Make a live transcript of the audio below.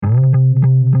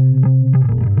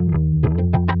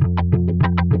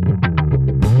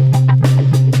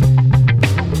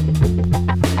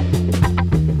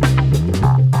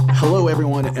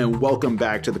welcome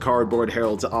back to the Cardboard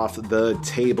Herald's Off the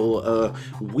Table, a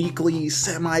weekly,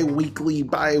 semi-weekly,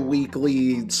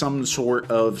 bi-weekly, some sort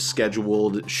of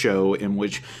scheduled show in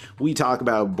which we talk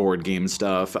about board game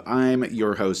stuff. I'm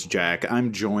your host, Jack.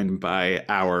 I'm joined by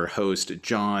our host,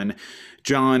 John.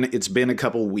 John, it's been a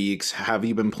couple weeks. Have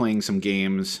you been playing some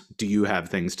games? Do you have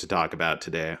things to talk about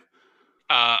today?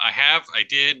 I have, I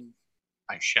did,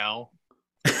 I shall.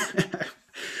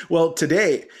 Well,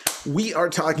 today we are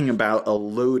talking about a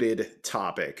loaded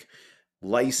topic.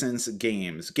 Licensed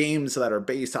games that are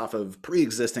based off of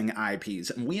pre-existing IPs,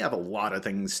 and we have a lot of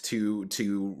things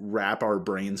to wrap our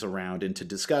brains around and to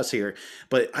discuss here.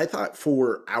 But I thought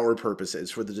for our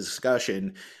purposes, for the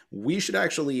discussion, we should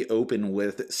actually open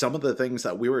with some of the things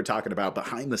that we were talking about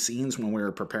behind the scenes when we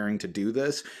were preparing to do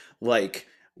this. Like,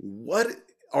 what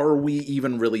are we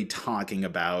even really talking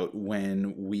about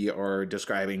when we are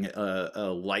describing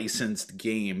a licensed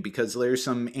game? Because there's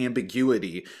some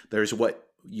ambiguity. There's what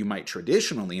you might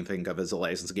traditionally think of as a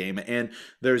licensed game, and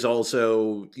there's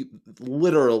also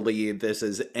literally this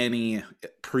is any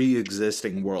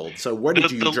pre-existing world. So where did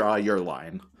you draw your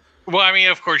line? Well, I mean,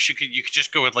 of course, you could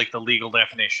just go with like the legal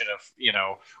definition of,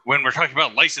 when we're talking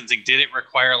about licensing, did it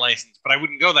require a license? But I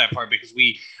wouldn't go that far because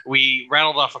we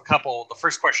rattled off a couple. The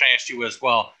first question I asked you was,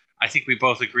 well, I think we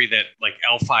both agree that like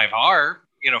L5R,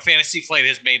 Fantasy Flight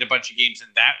has made a bunch of games in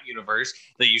that universe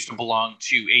that used to belong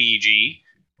to AEG.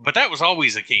 But that was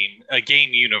always a game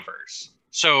universe.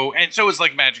 So is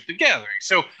like Magic the Gathering.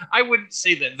 So I wouldn't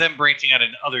say that them branching out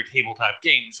into other tabletop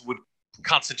games would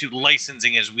constitute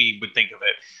licensing as we would think of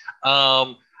it.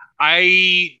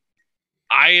 I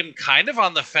am kind of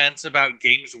on the fence about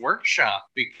Games Workshop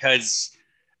because,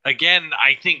 again,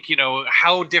 I think,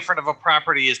 how different of a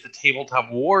property is the tabletop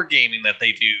wargaming that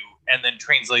they do, and then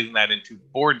translating that into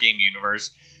board game universe.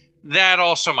 That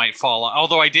also might fall,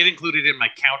 although I did include it in my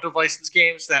count of licensed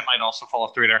games, that might also fall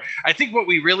off the radar. I think what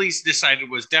we really decided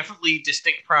was definitely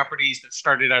distinct properties that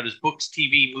started out as books,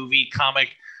 TV, movie, comic,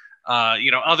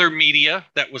 other media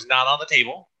that was not on the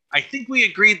table. I think we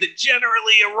agreed that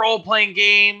generally a role-playing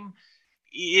game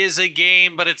is a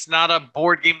game, but it's not a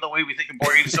board game the way we think of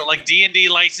board games. So like D&D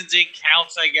licensing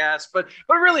counts, I guess. But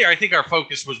really, I think our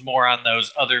focus was more on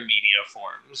those other media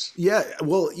forms. Yeah,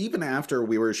 well, even after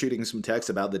we were shooting some text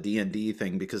about the D&D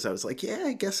thing, because I was like, yeah,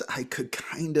 I guess I could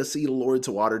kind of see Lords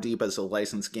of Waterdeep as a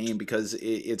licensed game because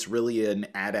it's really an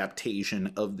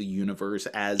adaptation of the universe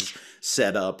as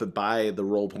set up by the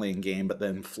role-playing game, but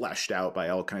then fleshed out by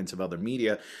all kinds of other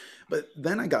media. But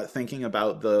then I got thinking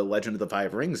about the Legend of the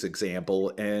Five Rings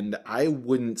example, and I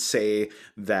wouldn't say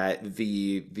that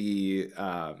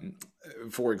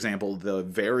for example, the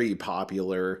very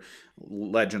popular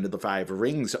Legend of the Five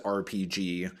Rings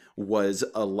RPG was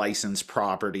a licensed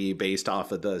property based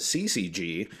off of the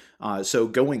CCG. So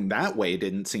going that way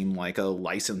didn't seem like a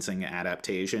licensing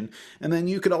adaptation. And then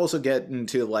you could also get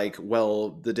into like, well,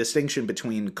 the distinction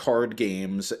between card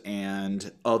games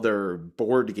and other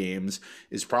board games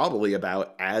is probably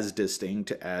about as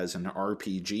distinct as an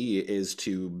RPG is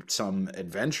to some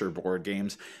adventure board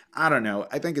games. I don't know.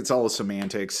 I think it's all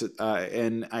semantics.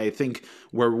 And I think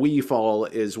where we fall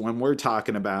is when we're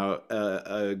talking about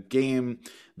a game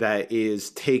that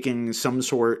is taking some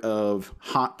sort of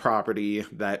hot property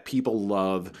that people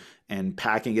love and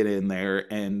packing it in there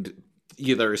and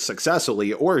either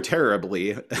successfully or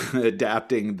terribly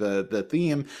adapting the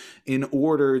theme in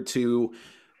order to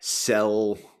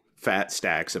sell fat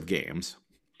stacks of games.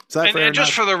 And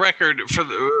just for the record,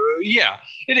 yeah,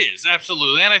 it is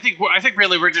absolutely. And I think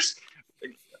really we're just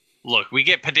look. We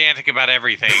get pedantic about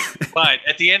everything, but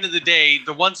at the end of the day,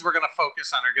 the ones we're going to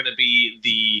focus on are going to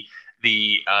be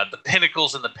the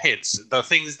pinnacles and the pits, the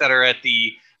things that are at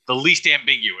the least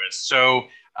ambiguous. So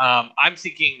I'm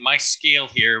thinking my scale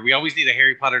here. We always need a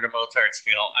Harry Potter to Mozart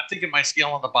scale. I'm thinking my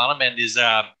scale on the bottom end is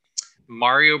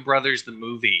Mario Brothers the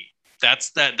movie.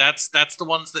 That's the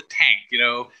ones that tank,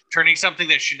 turning something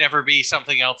that should never be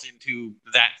something else into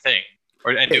that thing.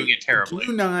 Doing it terribly.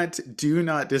 Do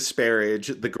not disparage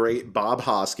the great Bob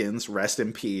Hoskins, rest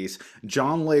in peace,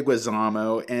 John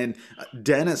Leguizamo, and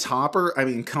Dennis Hopper. I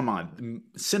mean, come on,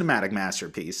 cinematic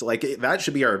masterpiece. Like that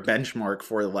should be our benchmark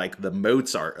for like the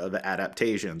Mozart of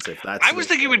adaptations. If that's, I was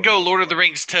thinking we'd go Lord of the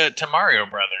Rings to Mario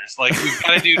Brothers. Like we've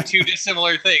got to do two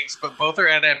dissimilar things, but both are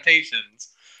adaptations.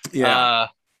 Yeah.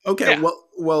 Okay, yeah.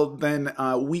 Well, then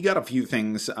we got a few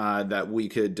things that we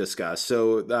could discuss.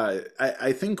 So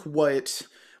I think what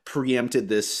preempted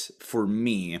this for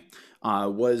me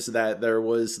was that there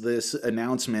was this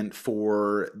announcement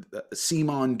for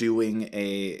CMON doing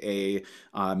a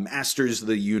Masters of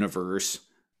the Universe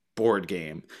board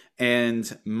game.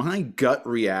 And my gut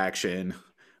reaction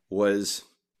was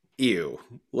ew.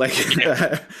 Like,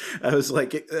 Yeah. I was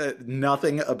like,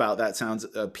 nothing about that sounds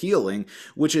appealing,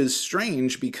 which is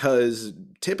strange because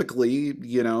typically,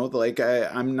 like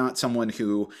I'm not someone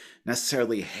who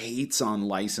necessarily hates on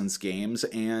licensed games.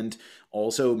 And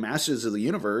also, Masters of the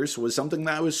Universe was something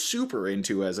that I was super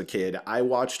into as a kid. I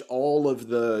watched all of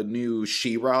the new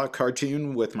She-Ra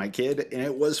cartoon with my kid, and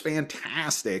it was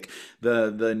fantastic.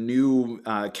 The new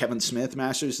Kevin Smith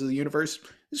Masters of the Universe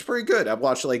is pretty good. I've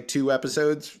watched like 2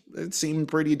 episodes. It seemed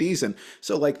pretty decent.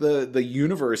 So like the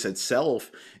universe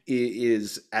itself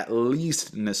is at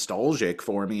least nostalgic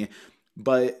for me,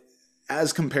 but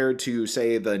as compared to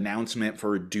say the announcement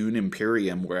for Dune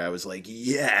Imperium, where I was like,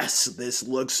 yes, this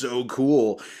looks so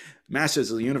cool.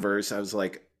 Masters of the Universe, I was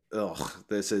like, ugh,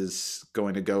 this is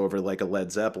going to go over like a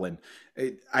Led Zeppelin.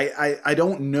 I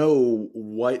don't know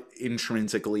what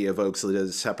intrinsically evokes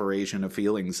the separation of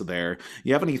feelings there.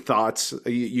 You have any thoughts?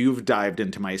 You've dived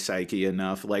into my psyche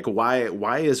enough. Like,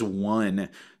 why is one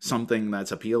something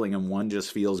that's appealing and one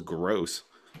just feels gross?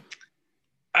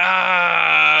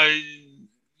 Uh,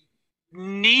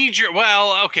 knee jerk.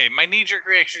 Well, okay. My knee jerk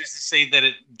reaction is to say that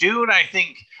Dune. I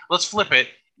think let's flip it.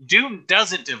 Dune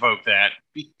doesn't evoke that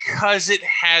because it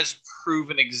has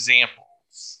proven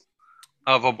examples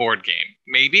of a board game. That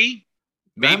Maybe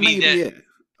may that. be it.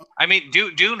 I mean,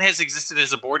 Dune has existed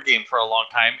as a board game for a long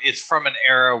time. It's from an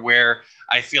era where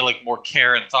I feel like more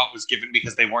care and thought was given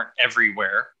because they weren't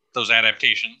everywhere. Those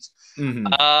adaptations. Hmm.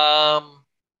 Um,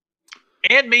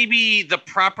 and maybe the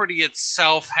property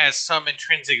itself has some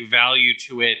intrinsic value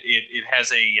to it. It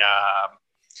has a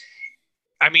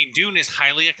I mean, Dune is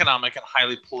highly economic and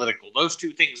highly political. Those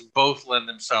two things both lend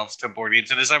themselves to board games.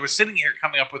 And as I was sitting here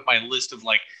coming up with my list of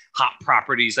like hot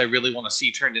properties I really want to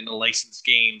see turned into licensed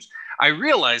games, I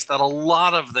realized that a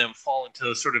lot of them fall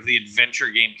into sort of the adventure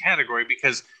game category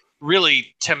because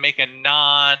really to make a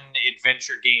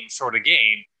non-adventure game sort of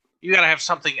game, you got to have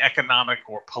something economic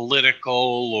or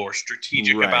political or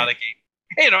strategic about Right. a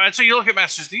game. And so you look at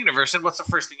Masters of the Universe, and what's the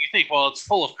first thing you think? Well, it's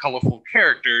full of colorful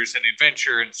characters and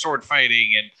adventure and sword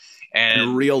fighting And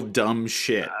and real dumb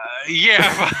shit. yeah,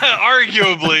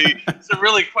 arguably some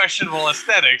really questionable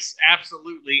aesthetics,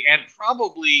 absolutely, and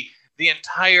probably the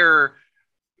entire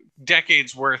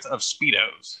decade's worth of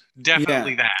speedos, Yeah.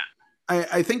 definitely that.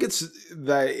 I think it's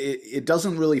that it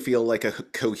doesn't really feel like a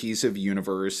cohesive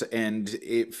universe, and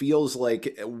it feels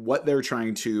like what they're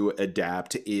trying to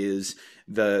adapt is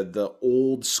the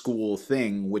old school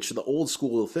thing, which the old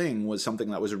school thing was something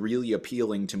that was really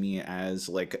appealing to me as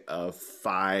like a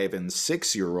 5 and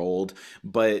 6 year old,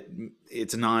 but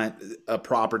it's not a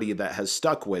property that has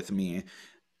stuck with me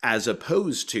as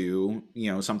opposed to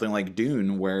something like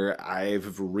Dune, where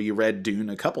I've reread Dune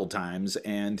a couple times,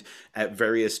 and at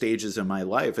various stages in my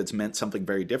life it's meant something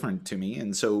very different to me,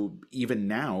 and so even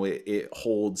now it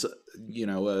holds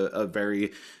a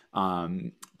very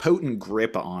potent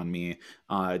grip on me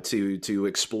to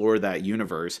explore that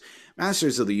universe.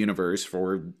 Masters of the Universe,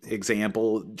 for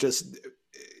example, just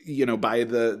by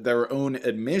their own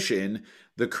admission,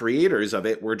 the creators of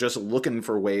it were just looking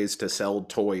for ways to sell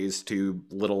toys to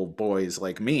little boys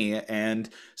like me, and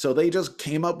so they just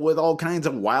came up with all kinds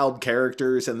of wild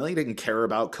characters, and they didn't care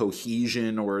about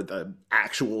cohesion or the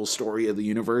actual story of the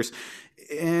universe.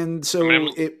 And I mean,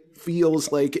 so it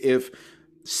feels like if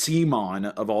Simon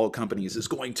of all companies is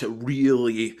going to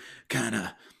really kind of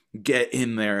get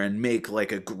in there and make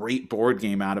like a great board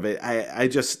game out of it, I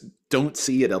just don't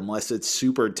see it unless it's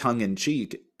super tongue in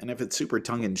cheek. And if it's super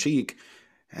tongue in cheek,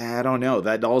 I don't know.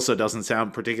 That also doesn't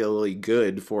sound particularly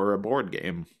good for a board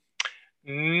game.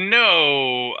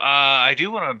 no, I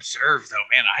do want to observe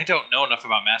though, man. I don't know enough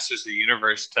about Masters of the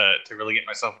Universe to really get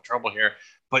myself in trouble here.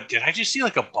 But did I just see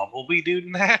like a Bumblebee dude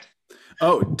in that?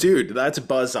 Oh, dude, that's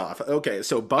Buzz Off. Okay,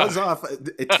 so Oh. Buzz Off,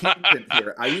 a tangent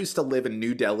here. I used to live in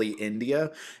New Delhi,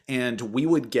 India, and we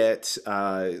would get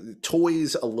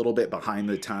toys a little bit behind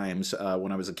the times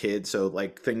when I was a kid. So,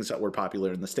 like things that were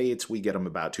popular in the States, we get them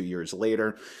about 2 years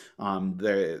later.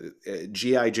 The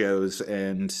G.I. Joes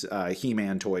and He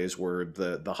Man toys were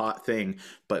the hot thing,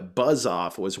 but Buzz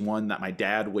Off was one that my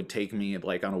dad would take me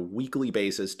like on a weekly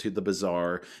basis to the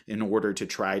bazaar in order to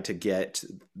try to get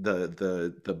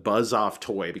the Buzz Off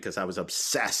toy because I was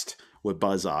obsessed with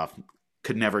Buzz Off.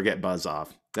 Could never get Buzz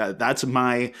Off. That's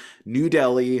my New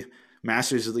Delhi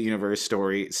Masters of the Universe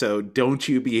story. So don't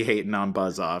you be hating on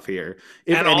Buzz Off here.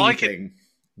 If And all I could anything,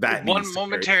 that one needs to carry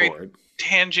momentary forward.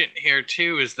 tangent here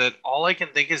too is that all I can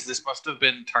think is this must have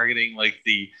been targeting like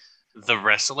the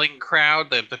wrestling crowd,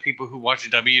 the people who watch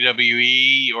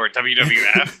WWE or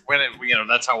WWF when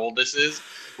that's how old this is.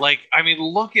 Like, I mean,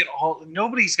 look at all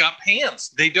nobody's got pants.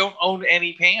 They don't own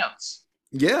any pants.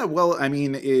 Yeah, well, I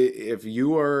mean, if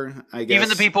you are, I Even the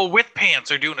guess, people with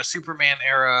pants are doing a Superman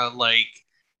era like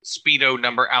speedo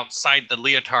number outside the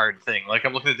leotard thing. Like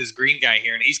I'm looking at this green guy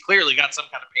here, and he's clearly got some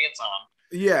kind of pants on.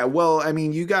 yeah, well, I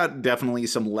mean, you got definitely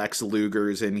some Lex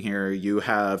Lugers in here. You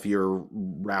have your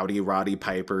Rowdy Roddy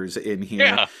Pipers in here.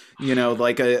 Yeah, You know,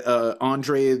 like a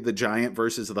Andre the Giant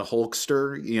versus the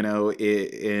Hulkster. You know,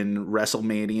 in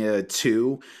WrestleMania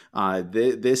 2.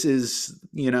 This is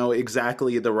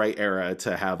exactly the right era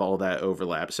to have all that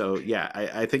overlap. So yeah,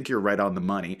 I think you're right on the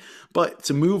money. But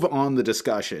to move on the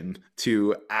discussion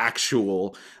to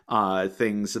actual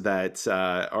things that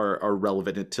are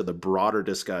relevant to the broader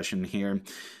discussion here.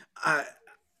 I,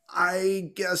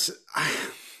 I guess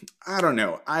I don't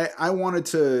know. I wanted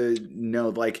to know,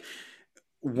 like,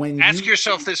 when ask you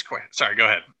yourself this question. Sorry, go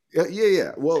ahead.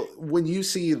 yeah. Well, when you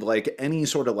see like any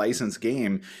sort of licensed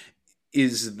game,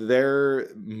 is there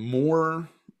more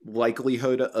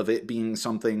likelihood of it being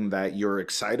something that you're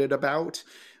excited about,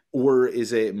 or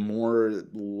is it more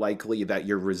likely that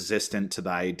you're resistant to the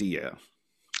idea?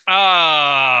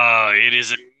 It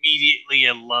is immediately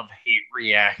a love hate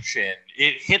reaction.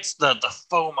 It hits the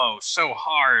FOMO so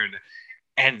hard,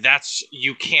 and that's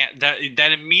you can't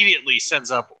that immediately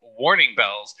sends up warning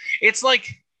bells. It's like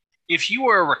if you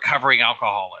were a recovering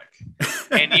alcoholic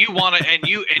and you want to and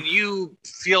you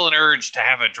feel an urge to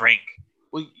have a drink.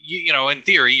 Well, in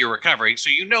theory, you're recovering, so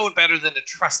you know it better than to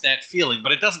trust that feeling,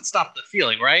 but it doesn't stop the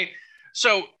feeling, right?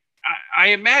 So I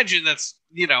imagine that's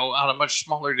on a much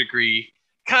smaller degree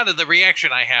kind of the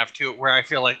reaction I have to it, where I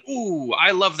feel like, ooh,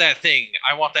 I love that thing,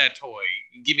 I want that toy,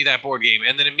 give me that board game,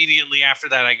 and then immediately after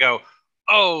that I go,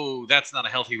 oh, that's not a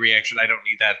healthy reaction, I don't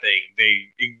need that thing, they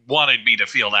wanted me to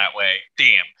feel that way,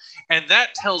 damn. And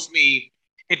that tells me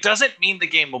it doesn't mean the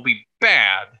game will be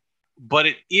bad, but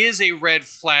it is a red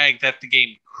flag that the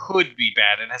game could be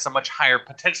bad and has a much higher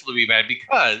potential to be bad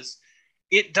because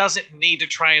it doesn't need to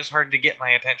try as hard to get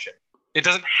my attention. It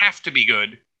doesn't have to be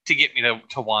good to get me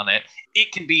to want it.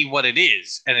 It can be what it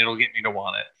is and it'll get me to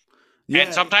want it. And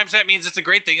Yeah. sometimes that means it's a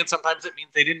great thing, and sometimes it means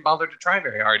they didn't bother to try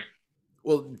very hard.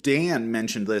 Well, Dan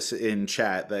mentioned this in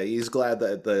chat that he's glad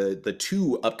that the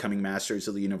two upcoming Masters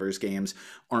of the Universe games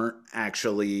aren't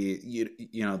actually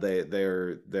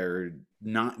they're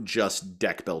not just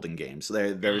deck building games.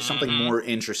 There's something Mm-hmm. more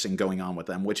interesting going on with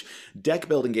them, which deck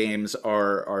building games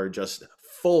are just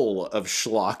full of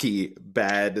schlocky,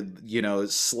 bad,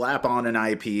 slap on an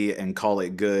IP and call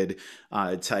it good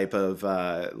type of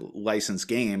licensed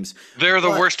games. They're the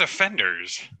But worst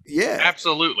offenders. yeah,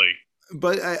 Absolutely.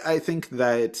 but I think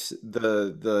that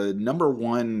the number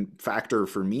one factor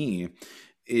for me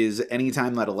is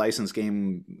anytime that a licensed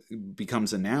game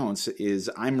becomes announced is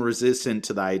I'm resistant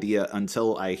to the idea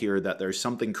until I hear that there's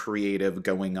something creative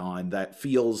going on that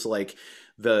feels like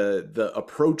the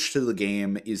approach to the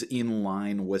game is in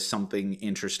line with something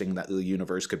interesting that the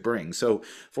universe could bring. So,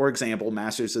 for example,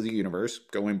 Masters of the Universe,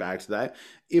 going back to that,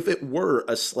 if it were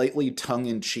a slightly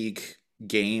tongue-in-cheek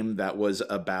game that was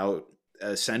about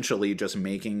essentially just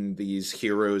making these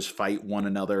heroes fight one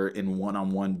another in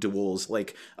one-on-one duels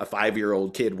like a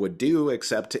 5-year-old kid would do,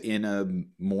 except in a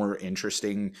more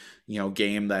interesting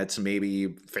game that's maybe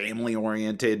family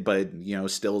oriented but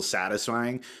still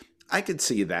satisfying. I could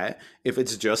see that. If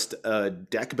it's just a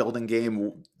deck building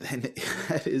game, then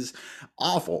that is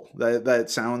awful. That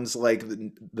sounds like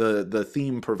the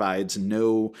theme provides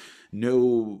no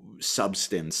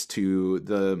substance to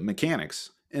the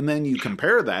mechanics. And then you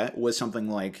compare that with something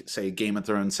like, say, Game of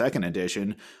Thrones Second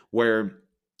Edition, where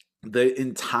the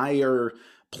entire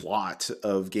plot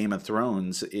of Game of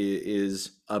Thrones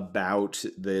is about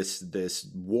this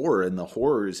war and the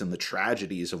horrors and the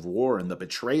tragedies of war and the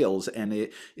betrayals, and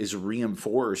it is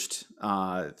reinforced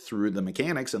through the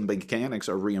mechanics, and the mechanics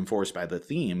are reinforced by the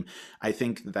theme. I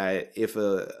think that if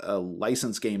a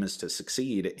licensed game is to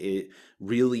succeed, it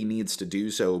really needs to do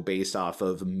so based off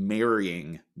of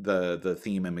marrying the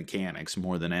theme and mechanics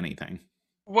more than anything.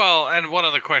 Well, and one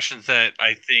of the questions that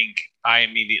I think I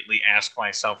immediately ask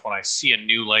myself when I see a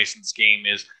new licensed game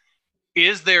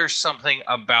is there something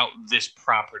about this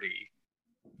property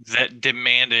that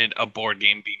demanded a board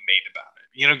game be made about it?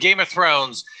 Game of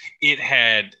Thrones, it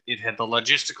had the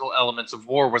logistical elements of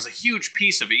war was a huge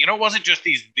piece of it. It wasn't just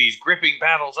these gripping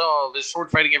battles, oh, there's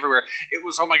sword fighting everywhere. It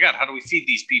was, oh my god, how do we feed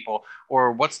these people?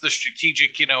 Or what's the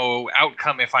strategic,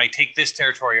 outcome if I take this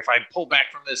territory, if I pull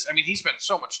back from this? I mean, he spent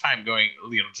so much time going,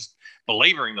 just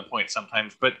belaboring the point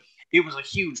sometimes, but it was a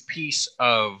huge piece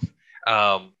of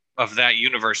that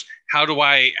universe. How do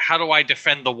I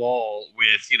defend the wall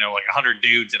with like 100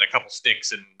 dudes and a couple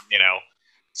sticks and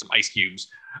some ice cubes?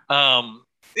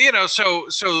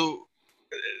 So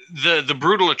the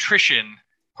brutal attrition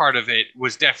part of it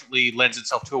was definitely lends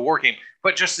itself to a war game.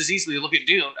 But just as easily, look at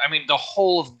Dune. I mean, the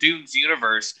whole of Dune's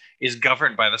universe is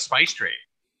governed by the spice trade.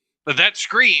 But that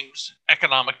screams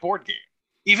economic board game.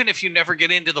 Even if you never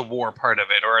get into the war part of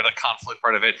it or the conflict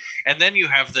part of it, and then you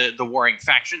have the warring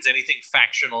factions. Anything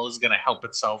factional is going to help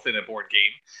itself in a board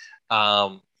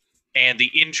game, and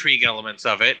the intrigue elements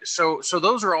of it. So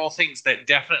those are all things that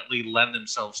definitely lend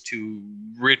themselves to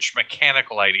rich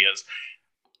mechanical ideas.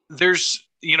 There's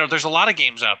a lot of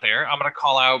games out there. I'm going to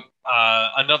call out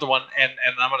another one, and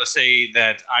I'm going to say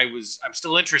that I'm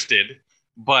still interested,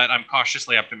 but I'm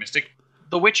cautiously optimistic.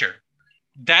 The Witcher.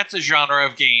 That's a genre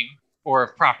of game or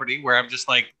of property where I'm just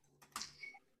like,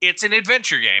 it's an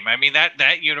adventure game. I mean,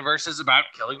 that universe is about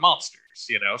killing monsters.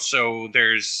 So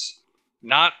there's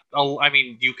not. I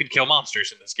mean, you can kill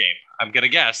monsters in this game. I'm gonna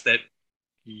guess that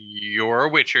you're a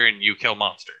Witcher and you kill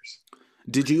monsters.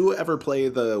 Did you ever play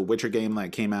the Witcher game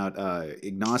that came out?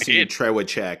 Ignacy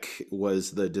Trzewiczek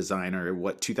was the designer.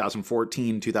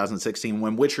 2014, 2016,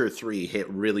 when Witcher 3 hit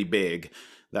really big.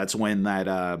 That's when that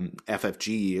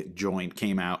FFG joint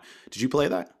came out. Did you play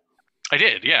that? I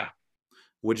did, yeah.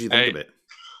 What did you think of it?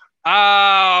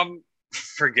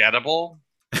 Forgettable.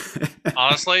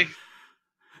 Honestly,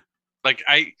 like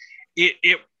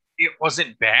it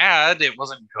wasn't bad. It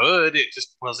wasn't good. It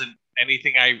just wasn't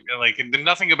anything I like. And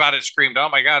nothing about it screamed, "Oh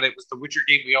my god!" It was the Witcher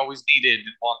game we always needed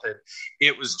and wanted.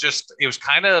 It was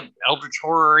kind of Eldritch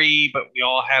horror-y, but we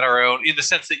all had our own in the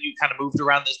sense that you kind of moved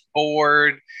around this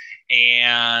board.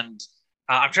 And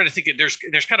I'm trying to think. There's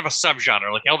kind of a subgenre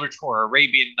like Eldritch horror,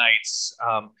 Arabian Nights.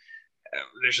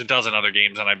 There's a dozen other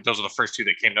games, and those are the first two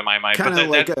that came to my mind. Kind of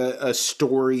like a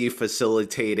story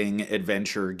facilitating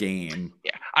adventure game.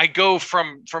 Yeah, I go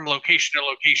from location to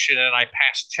location, and I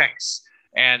pass checks,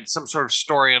 and some sort of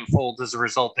story unfolds as a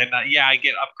result. And I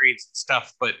get upgrades and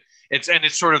stuff, but it's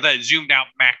sort of that zoomed out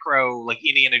macro, like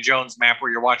Indiana Jones map, where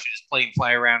you're watching his plane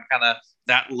fly around, kind of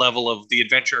that level of the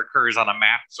adventure occurs on a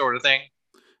map, sort of thing.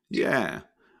 Yeah.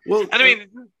 Well, and I mean,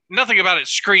 nothing about it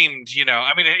screamed,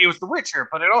 I mean, it was The Witcher,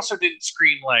 but it also didn't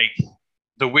scream like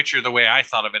The Witcher the way I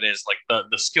thought of it is like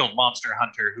the skilled monster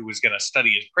hunter who was going to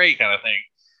study his prey kind of thing.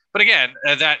 But again,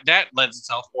 that lends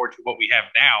itself more to what we have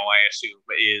now, I assume,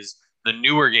 is the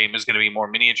newer game is going to be more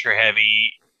miniature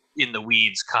heavy, in the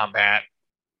weeds combat.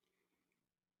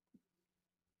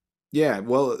 Yeah,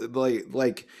 well,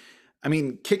 like I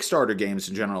mean, Kickstarter games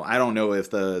in general. I don't know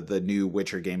if the new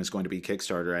Witcher game is going to be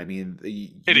Kickstarter. I mean,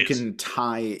 you can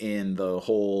tie in the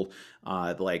whole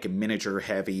like miniature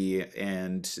heavy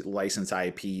and license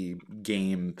IP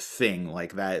game thing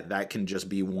like that. That can just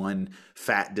be one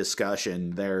fat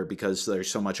discussion there because there's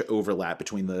so much overlap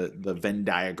between the Venn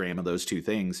diagram of those two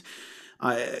things.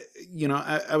 I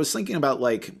was thinking about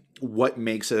like what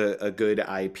makes a good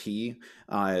IP,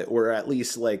 or at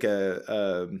least like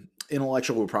a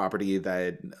intellectual property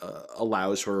that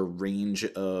allows for a range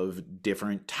of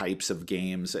different types of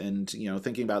games. And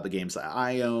thinking about the games that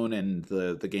I own and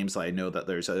the games that I know that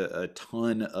there's a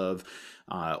ton of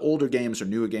older games or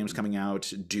newer games coming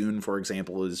out. Dune, for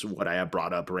example, is what I have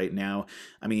brought up right now.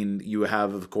 I mean, you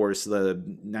have, of course, the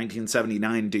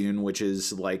 1979 Dune, which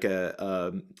is like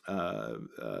a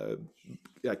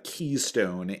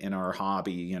keystone in our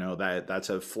hobby. That's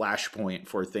a flashpoint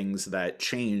for things that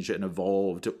changed and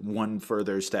evolved one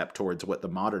further step towards what the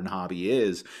modern hobby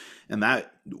is. And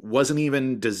that wasn't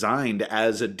even designed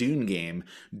as a Dune game.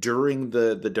 During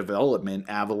the development,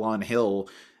 Avalon Hill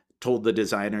told the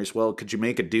designers, well, could you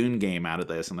make a Dune game out of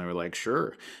this? And they were like,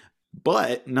 sure.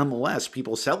 But nonetheless,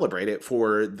 people celebrate it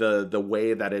for the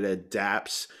way that it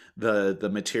adapts the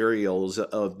materials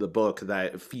of the book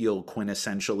that feel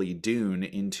quintessentially Dune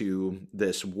into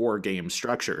this war game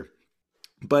structure.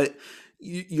 But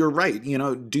you're right.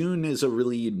 Dune is a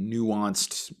really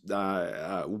nuanced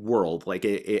world. Like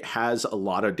it has a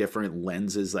lot of different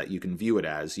lenses that you can view it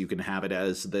as. You can have it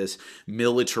as this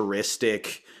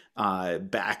militaristic,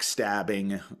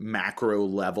 backstabbing, macro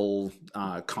level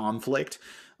conflict,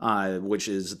 which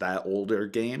is that older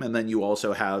game. And then you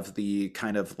also have the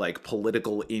kind of like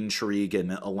political intrigue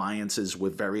and alliances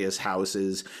with various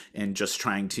houses and just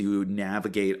trying to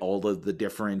navigate all of the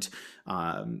different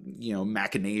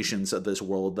machinations of this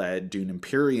world that Dune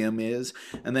Imperium is.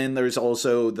 And then there's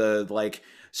also the like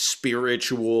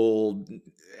spiritual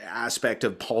aspect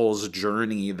of Paul's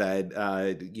journey that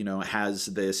has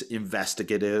this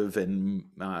investigative and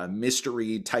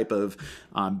mystery type of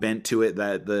bent to it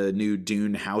that the new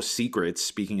Dune House Secrets,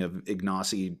 speaking of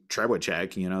Ignacy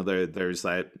Trzewiczek, there's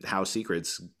that House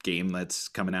Secrets game that's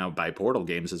coming out by Portal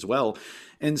Games as well.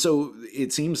 And so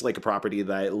it seems like a property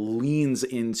that leans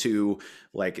into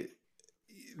like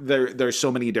there's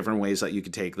so many different ways that you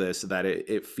could take this that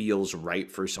it feels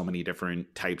right for so many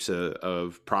different types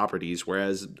of properties,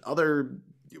 whereas other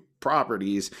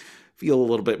properties feel a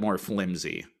little bit more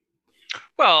flimsy.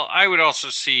 Well, I would also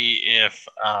see if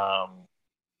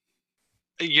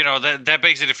that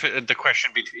begs the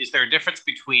question: is there a difference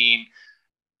between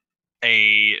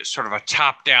a sort of a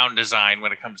top-down design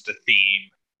when it comes to theme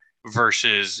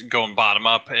versus going bottom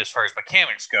up as far as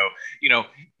mechanics go?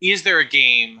 Is there a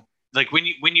game like when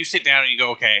you sit down and you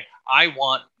go, okay, I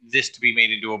want this to be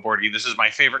made into a board game. This is my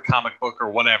favorite comic book or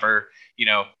whatever.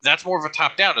 That's more of a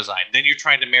top-down design. Then you're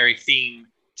trying to marry theme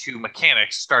to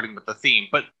mechanics, starting with the theme.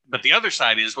 But the other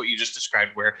side is what you just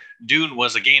described, where Dune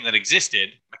was a game that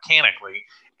existed mechanically,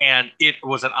 and it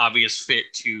was an obvious fit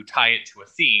to tie it to a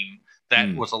theme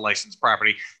that was a licensed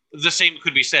property. The same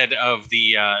could be said of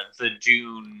the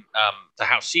Dune, the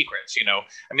House Secrets.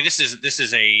 I mean, this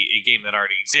is a game that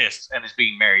already exists and is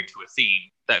being married to a theme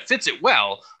that fits it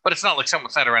well. But it's not like someone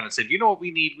sat around and said, you know what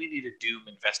we need? We need a Doom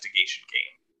investigation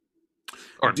game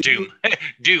or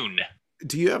Dune.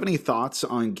 Do you have any thoughts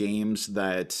on games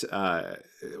that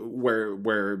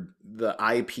where the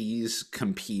IPs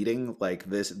competing, like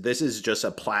this is just a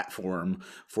platform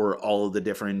for all of the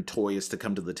different toys to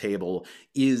come to the table?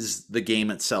 Is the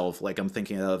game itself, like I'm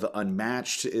thinking of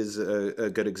Unmatched is a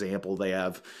good example. They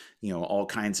have all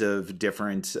kinds of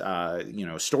different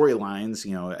storylines.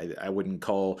 I wouldn't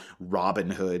call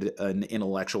Robin Hood an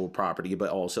intellectual property,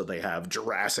 but also they have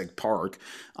Jurassic Park,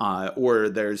 or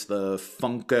there's the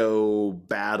Funko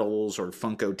Battles or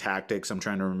Funko Tactics. I'm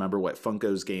trying to remember what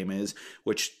Funko's game is,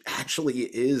 which actually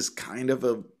is kind of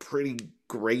a pretty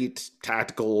great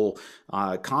tactical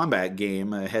combat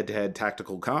game, a head-to-head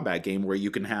tactical combat game where you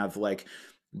can have like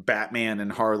Batman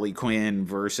and Harley Quinn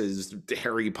versus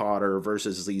Harry Potter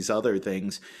versus these other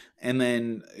things. And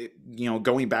then,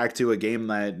 going back to a game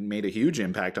that made a huge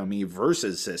impact on me,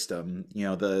 Versus System,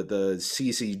 the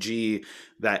CCG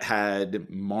that had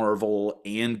Marvel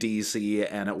and DC,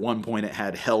 and at one point it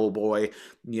had Hellboy.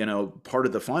 Part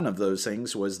of the fun of those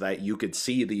things was that you could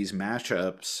see these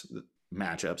mashups.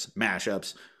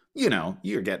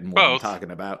 You're getting what I'm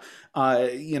talking about.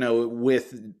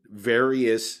 With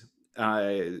various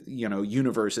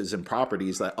universes and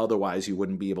properties that otherwise you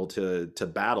wouldn't be able to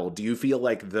battle. Do you feel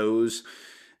like those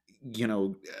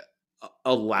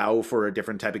allow for a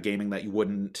different type of gaming that you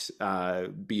wouldn't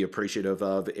be appreciative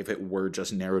of if it were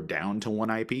just narrowed down to one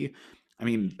IP? I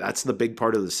mean, that's the big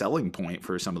part of the selling point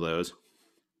for some of those.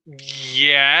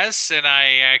 Yes, and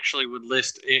I actually would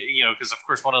list because of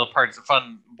course one of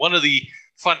the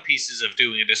fun pieces of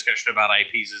doing a discussion about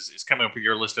IPs is coming up with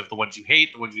your list of the ones you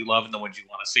hate, the ones you love, and the ones you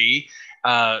want to see.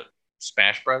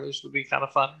 Smash Brothers would be kind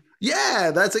of fun.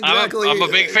 Yeah, that's exactly. I'm a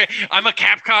big fan. I'm a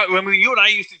Capcom. When you and I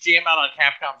used to jam out on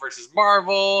Capcom versus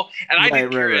Marvel, and I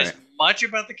didn't care as much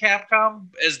about the Capcom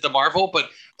as the Marvel, but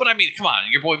I mean, come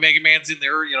on, your boy Mega Man's in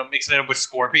there, mixing it up with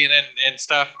Scorpion and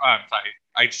stuff. Oh, I'm sorry,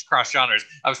 I just crossed genres.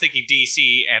 I was thinking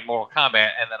DC and Mortal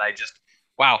Kombat, and then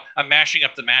I'm mashing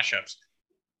up the mashups.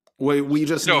 We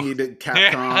just need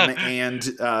Capcom and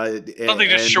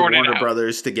Warner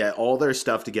Brothers to get all their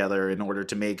stuff together in order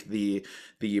to make the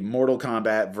Mortal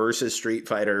Kombat versus Street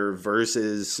Fighter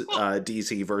versus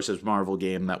DC versus Marvel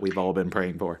game that we've all been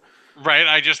praying for. Right.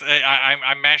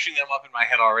 I'm mashing them up in my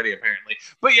head already, apparently.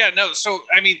 But yeah, no. So,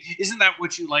 I mean, isn't that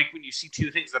what you like when you see two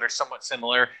things that are somewhat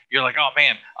similar? You're like, oh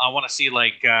man, I want to see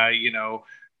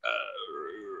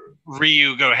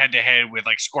Ryu go head to head with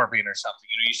like Scorpion or something.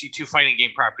 You see two fighting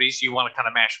game properties, you want to kind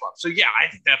of mash them up. So yeah, I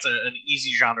think that's an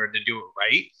easy genre to do it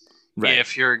right.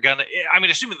 If you're gonna,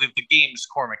 assuming that the game's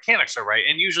core mechanics are right,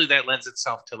 and usually that lends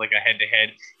itself to like a head to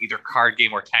head, either card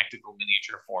game or tactical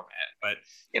miniature format. But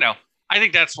I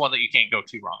think that's one that you can't go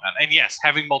too wrong on. And yes,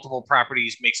 having multiple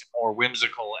properties makes it more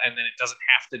whimsical, and then it doesn't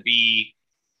have to be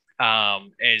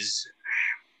as.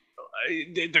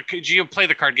 Did you play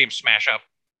the card game Smash Up?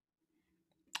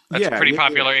 That's a pretty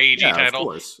popular AEG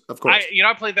title. Of course.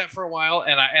 I played that for a while,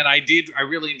 and I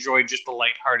really enjoyed just the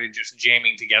lighthearted, just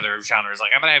jamming together of genres.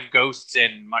 Like I'm gonna have ghosts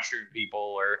and mushroom people,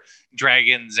 or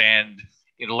dragons and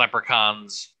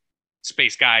leprechauns,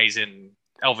 space guys and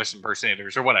Elvis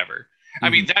impersonators, or whatever. Mm-hmm. I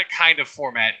mean, that kind of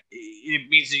format, it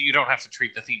means that you don't have to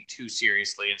treat the theme too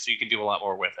seriously, and so you can do a lot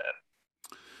more with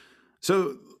it.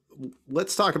 So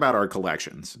let's talk about our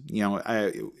collections.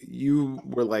 You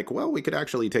were like, well, we could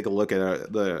actually take a look at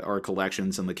our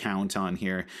collections and the count on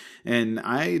here. And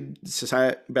I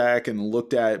sat back and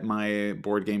looked at my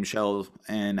board game shelf,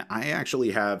 and I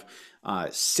actually have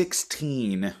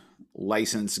 16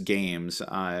 licensed games.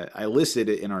 I listed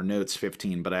it in our notes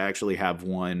 15, but I actually have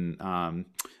one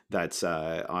that's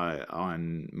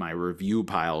on my review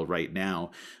pile right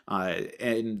now.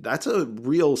 And that's a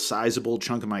real sizable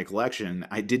chunk of my collection.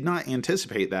 I did not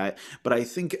anticipate that, but I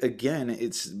think, again,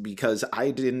 it's because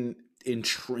I didn't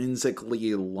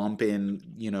intrinsically lump in,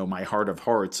 my heart of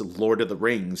hearts, Lord of the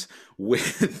Rings,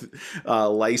 with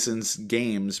licensed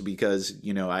games, because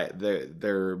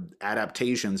they're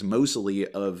adaptations mostly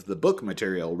of the book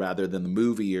material rather than the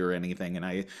movie or anything. And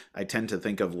I tend to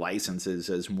think of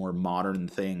licenses as more modern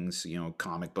things,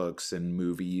 comic books and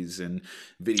movies and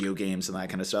video games and that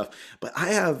kind of stuff. But I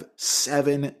have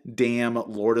 7 damn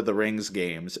Lord of the Rings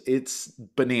games. It's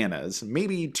bananas.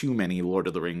 Maybe too many Lord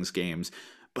of the Rings games,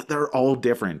 but they're all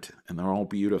different and they're all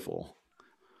beautiful.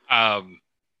 Um,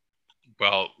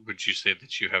 well, would you say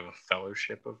that you have a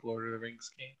fellowship of Lord of the Rings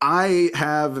games? I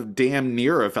have damn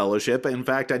near a fellowship. In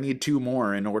fact, I need 2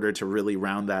 more in order to really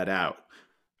round that out.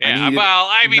 I Yeah, need well,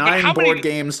 I mean, but 9 how board many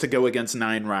games to go against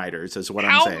 9 riders, is what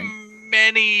I'm how saying.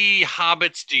 many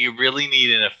hobbits do you really need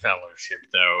in a fellowship,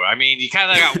 though? I mean, you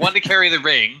kind of got one to carry the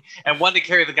ring and one to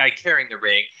carry the guy carrying the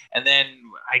ring, and then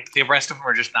the rest of them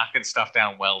are just knocking stuff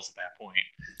down wells at that point.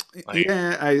 Like,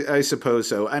 Yeah, I suppose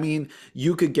so. I mean,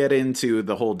 you could get into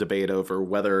the whole debate over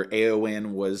whether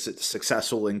Eowyn was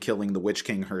successful in killing the Witch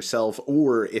King herself,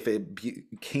 or if it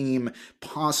became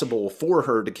possible for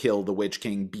her to kill the Witch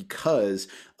King because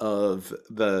of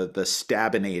the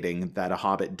stabinating that a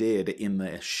hobbit did in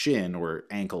the shin or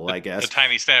ankle, I the guess.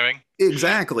 tiny stabbing.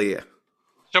 Exactly.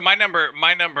 So my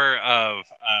number of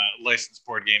licensed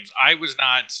board games, I was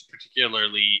not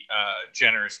particularly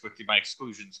generous with my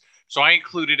exclusions. So I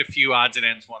included a few odds and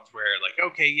ends ones where, like,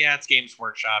 okay, yeah, it's Games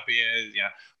Workshop, yeah.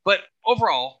 But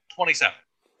overall, 27.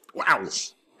 Wow.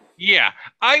 Yeah,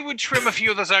 I would trim a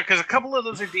few of those out because a couple of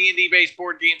those are D&D based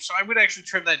board games, so I would actually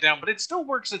trim that down. But it still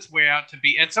works its way out to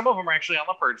be, and some of them are actually on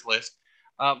the purge list.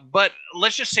 But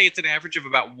let's just say it's an average of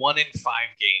about 1 in 5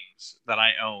 games that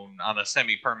I own on a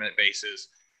semi-permanent basis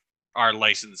are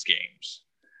licensed games.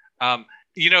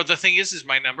 The thing is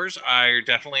my numbers are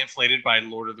definitely inflated by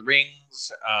Lord of the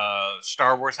Rings.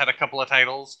 Star Wars had a couple of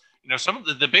titles. Some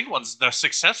of the big ones, the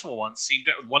successful ones,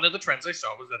 one of the trends I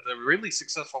saw was that the really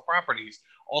successful properties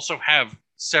also have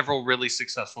several really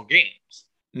successful games.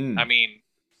 I mean,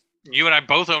 you and I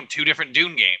both own 2 different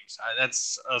Dune games.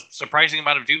 That's a surprising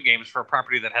amount of Dune games for a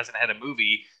property that hasn't had a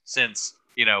movie since,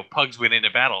 Pugs went into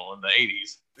battle in the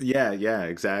 80s. Yeah,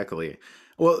 exactly.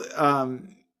 Well,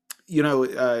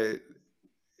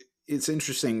 it's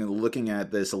interesting looking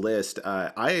at this list.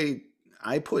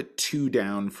 I put 2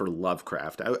 down for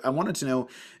Lovecraft. I wanted to know,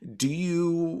 do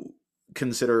you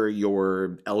consider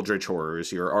your Eldritch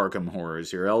horrors, your Arkham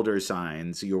horrors, your Elder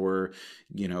Signs, your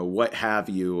what have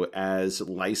you as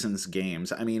licensed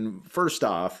games? I mean, first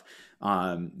off,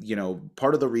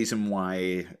 part of the reason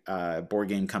why board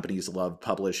game companies love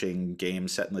publishing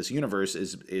games set in this universe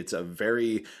is it's a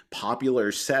very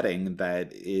popular setting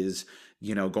that is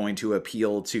going to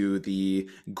appeal to the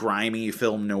grimy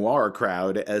film noir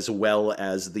crowd, as well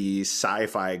as the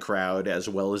sci-fi crowd, as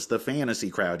well as the fantasy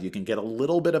crowd. You can get a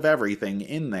little bit of everything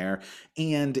in there,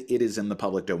 and it is in the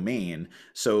public domain.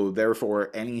 So therefore,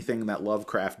 anything that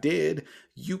Lovecraft did,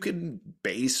 you can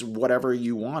base whatever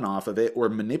you want off of it or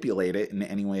manipulate it in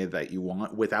any way that you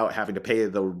want without having to pay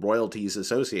the royalties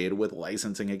associated with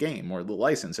licensing a game or the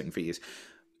licensing fees.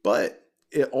 But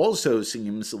it also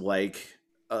seems like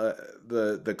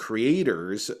the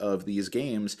creators of these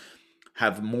games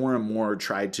have more and more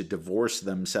tried to divorce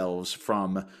themselves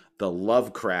from the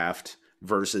Lovecraft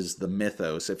versus the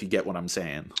mythos, if you get what I'm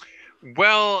saying.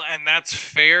 Well, and that's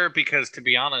fair because, to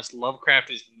be honest,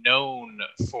 Lovecraft is known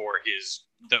for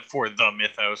the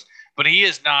mythos, but he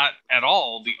is not at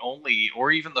all the only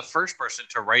or even the first person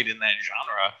to write in that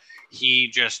genre. He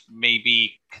just may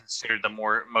be considered the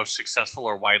most successful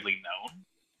or widely known.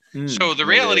 So the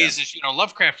reality is,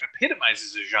 Lovecraft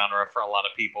epitomizes a genre for a lot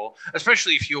of people,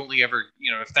 especially if you only ever,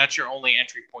 if that's your only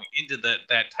entry point into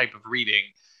that type of reading.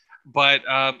 But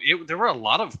there were a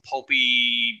lot of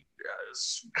pulpy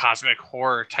cosmic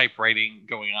horror type writing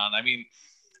going on. I mean,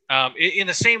 in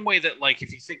the same way that, like,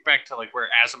 if you think back to like where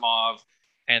Asimov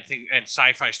and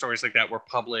sci-fi stories like that were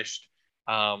published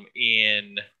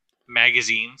in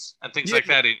magazines and things like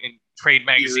that, in trade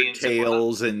magazines, weird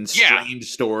tales and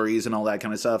strange stories and all that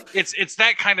kind of stuff. It's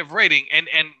that kind of writing, and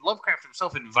Lovecraft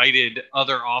himself invited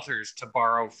other authors to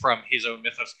borrow from his own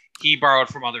mythos. He borrowed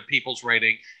from other people's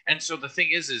writing, and so the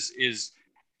thing is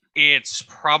it's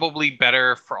probably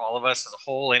better for all of us as a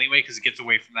whole anyway, because it gets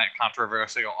away from that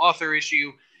controversial author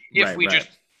issue if we just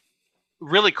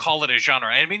really call it a genre.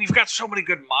 I mean, you've got so many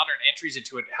good modern entries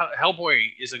into it. Hellboy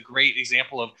is a great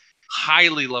example of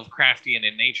highly Lovecraftian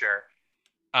in nature,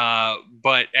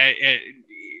 but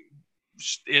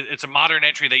it's a modern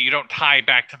entry that you don't tie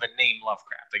back to the name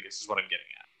Lovecraft, I guess is what I'm getting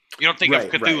at. You don't think of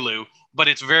Right, right. Cthulhu, but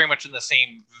it's very much in the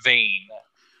same vein.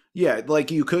 Yeah, like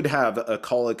you could have a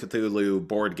Call of Cthulhu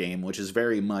board game, which is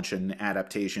very much an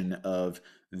adaptation of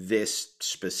this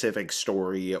specific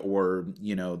story, or,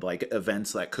 like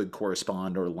events that could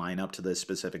correspond or line up to this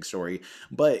specific story.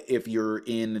 But if you're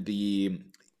in the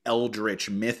Eldritch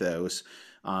mythos,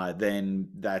 then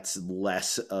that's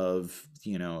less of,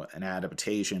 an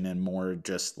adaptation and more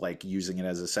just like using it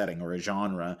as a setting or a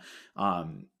genre.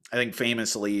 I think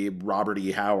famously Robert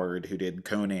E. Howard, who did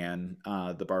Conan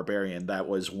the Barbarian, that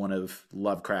was one of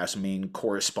Lovecraft's main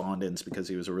correspondents because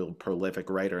he was a real prolific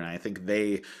writer, and I think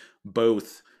they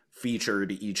both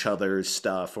featured each other's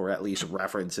stuff, or at least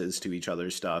references to each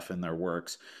other's stuff in their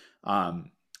works.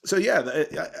 So yeah,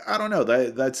 I don't know.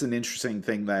 That's an interesting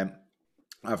thing that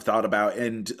I've thought about,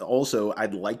 and also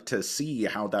I'd like to see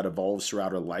how that evolves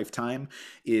throughout our lifetime.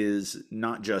 Is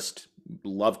not just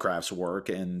Lovecraft's work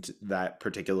and that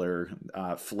particular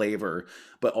flavor,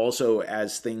 but also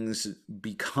as things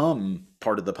become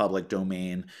part of the public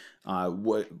domain,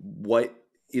 what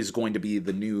is going to be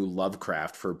the new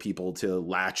Lovecraft for people to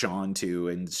latch on to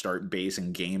and start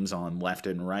basing games on left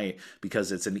and right,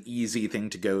 because it's an easy thing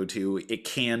to go to. It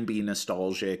can be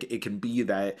nostalgic. It can be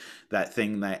that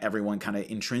thing that everyone kind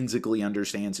of intrinsically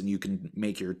understands and you can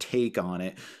make your take on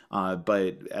it,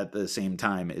 but at the same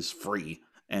time is free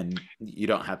and you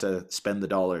don't have to spend the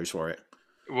dollars for it.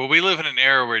 Well, we live in an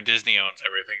era where Disney owns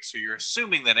everything, so you're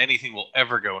assuming that anything will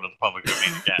ever go into the public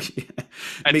domain again. Yeah.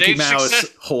 And Mickey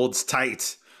Mouse holds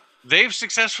tight. they've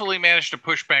successfully managed to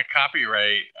push back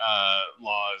copyright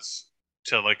laws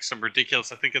to like some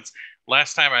ridiculous. I think it's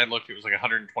last time I looked, it was like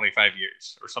 125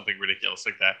 years or something ridiculous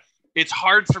like that. It's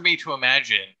hard for me to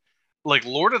imagine. Like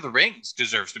Lord of the Rings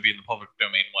deserves to be in the public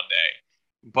domain one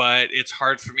day, but it's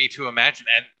hard for me to imagine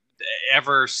and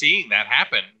ever seeing that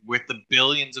happen with the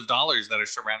billions of dollars that are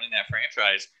surrounding that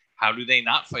franchise. How do they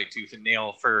not fight tooth and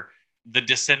nail for the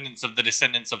descendants of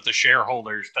the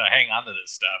shareholders to hang on to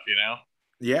this stuff? You know.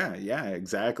 Yeah, yeah,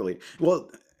 exactly. Well,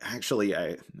 actually,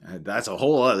 that's a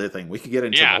whole other thing. We could get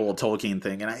into the Yeah, whole Tolkien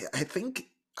thing, and I think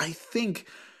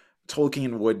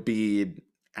Tolkien would be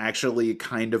actually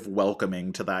kind of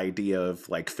welcoming to the idea of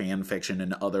like fan fiction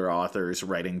and other authors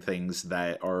writing things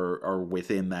that are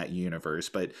within that universe.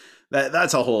 But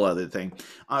that's a whole other thing.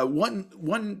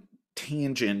 One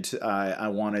tangent I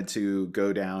wanted to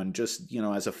go down, just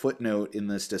as a footnote in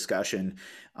this discussion,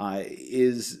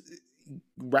 is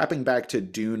wrapping back to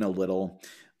Dune a little.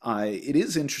 It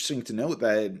is interesting to note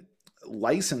that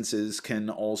licenses can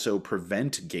also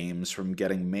prevent games from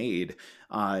getting made.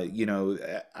 I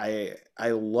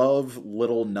love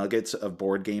little nuggets of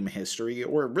board game history,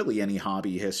 or really any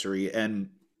hobby history, and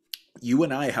you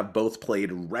and I have both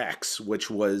played Rex, which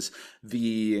was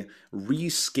the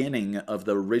reskinning of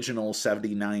the original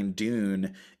 79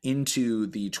 Dune into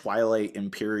the Twilight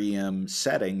Imperium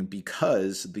setting,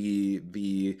 because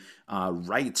the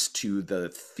rights to the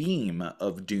theme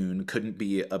of Dune couldn't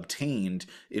be obtained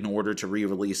in order to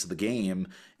re-release the game,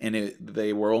 and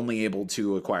they were only able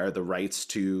to acquire the rights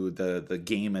to the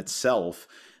game itself.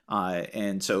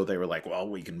 And so they were like, well,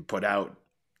 we can put out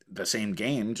the same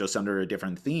game just under a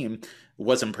different theme.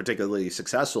 Wasn't particularly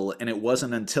successful, and it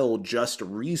wasn't until just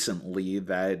recently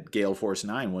that Gale Force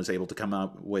 9 was able to come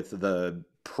up with the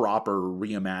proper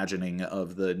reimagining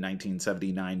of the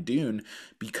 1979 Dune,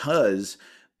 because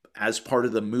as part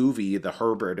of the movie, the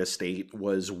Herbert estate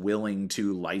was willing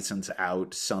to license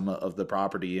out some of the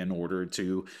property in order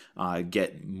to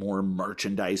get more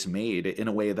merchandise made in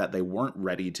a way that they weren't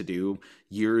ready to do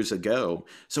years ago.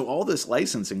 So all this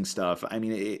licensing stuff, I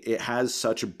mean, it has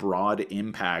such a broad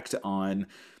impact on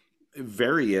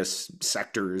various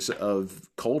sectors of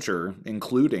culture,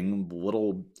 including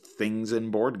little things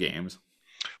in board games.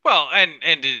 well,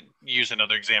 and to use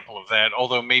another example of that,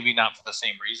 although maybe not for the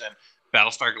same reason,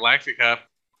 Battlestar Galactica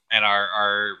and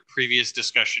our previous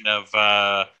discussion of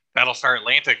Battlestar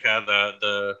Atlantica,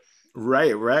 the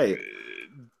Right, right.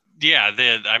 yeah,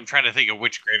 I'm trying to think of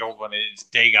which great old one it is,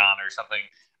 Dagon or something.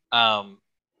 Um,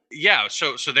 yeah,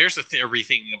 so there's a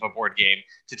rethinking of a board game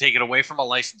to take it away from a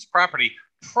licensed property.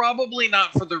 Probably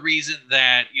not for the reason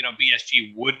that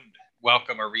BSG wouldn't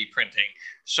welcome a reprinting,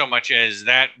 so much as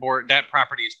that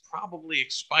property is probably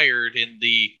expired in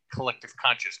the collective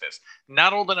consciousness.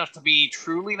 Not old enough to be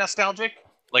truly nostalgic,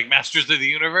 like Masters of the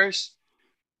Universe,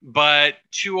 but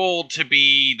too old to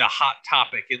be the hot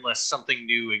topic unless something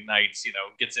new ignites,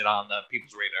 gets it on the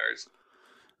people's radars.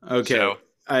 Okay. So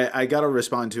I got to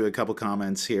respond to a couple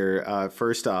comments here.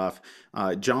 First off,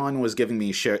 John was giving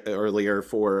me shit earlier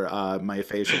for my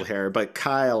facial hair, but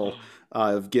Kyle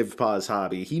of Give Paws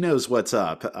Hobby, he knows what's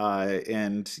up.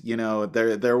 And you know,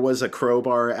 there was a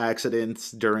crowbar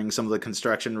accident during some of the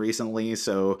construction recently,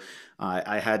 so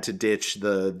I had to ditch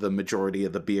the majority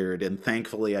of the beard, and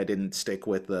thankfully I didn't stick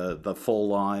with the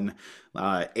full on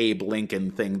Abe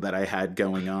Lincoln thing that I had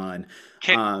going on.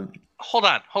 can, hold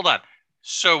on.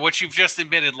 So what you've just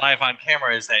admitted live on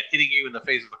camera is that hitting you in the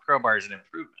face with a crowbar is an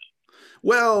improvement.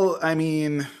 Well, I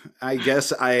mean, I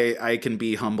guess I can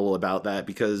be humble about that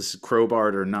because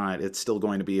crowbarred or not, it's still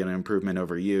going to be an improvement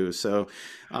over you. So,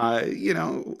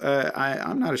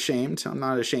 I'm not ashamed. I'm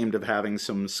not ashamed of having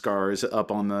some scars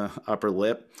up on the upper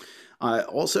lip.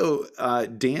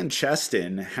 Dan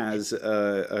Cheston has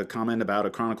a comment about a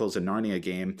Chronicles of Narnia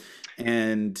game,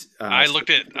 and I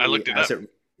specifically looked it up.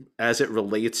 as it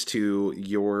relates to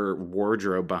your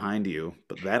wardrobe behind you.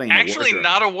 But that ain't a Actually, wardrobe.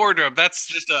 not a wardrobe. That's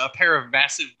just a pair of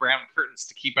massive brown curtains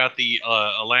to keep out the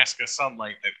Alaska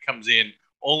sunlight that comes in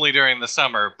only during the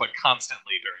summer, but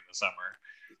constantly during the summer.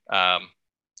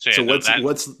 So yeah, So no, what's that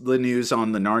what's the news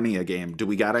on the Narnia game? Do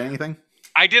we got anything?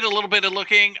 I did a little bit of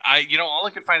looking. All I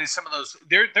could find is some of those.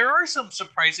 There are some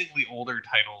surprisingly older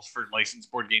titles for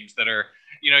licensed board games that are,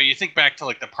 you think back to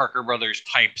like the Parker Brothers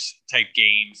type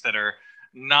games that are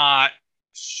not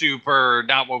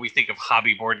not what we think of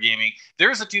hobby board gaming.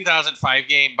 There's a 2005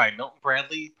 game by Milton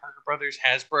Bradley, Parker Brothers,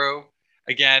 Hasbro.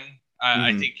 Again,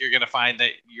 I Hmm. think you're going to find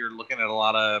that you're looking at a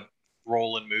lot of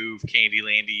roll and move,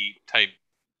 Candylandy type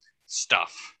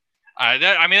stuff.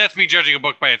 That's me judging a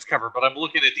book by its cover, but I'm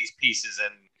looking at these pieces,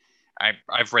 and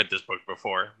I've read this book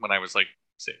before when I was like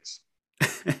 6.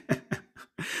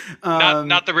 Not um,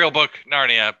 not the real book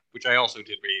Narnia, which I also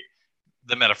did read,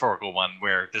 the metaphorical one,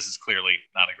 where this is clearly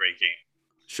not a great game.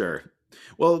 sure.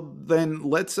 Well, then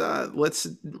let's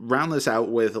round this out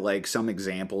with like some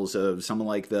examples of some of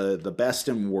like the best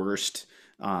and worst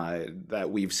that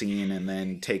we've seen, and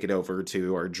then take it over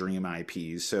to our dream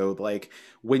IPs. So, like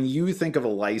when you think of a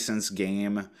licensed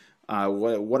game,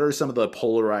 what are some of the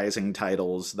polarizing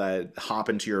titles that hop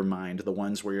into your mind? The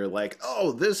ones where you're like,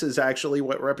 oh, this is actually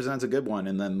what represents a good one,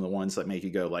 and then the ones that make you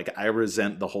go like, I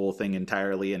resent the whole thing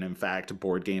entirely, and in fact,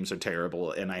 board games are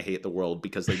terrible, and I hate the world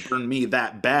because they burned me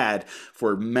that bad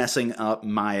for messing up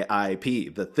my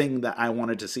IP, the thing that I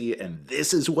wanted to see, and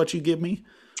this is what you give me.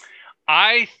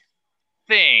 I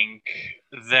think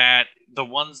that the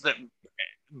ones that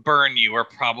burn you are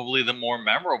probably the more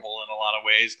memorable in a lot of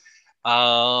ways.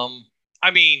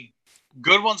 I mean,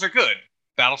 good ones are good.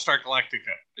 Battlestar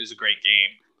Galactica is a great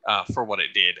game for what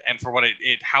it did and for what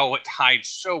how it tied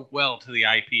so well to the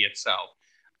IP itself.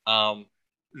 Um,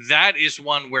 that is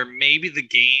one where maybe the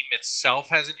game itself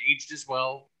hasn't aged as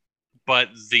well, but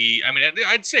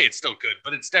I'd say it's still good,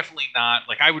 but it's definitely not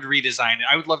like I would redesign it.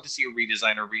 I would love to see a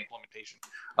redesign or reimplementation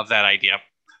of that idea.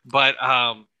 But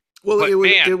Well, but it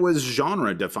man, was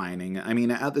genre defining. I mean,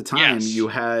 at the time, you yes,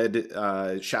 had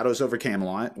Shadows over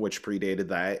Camelot, which predated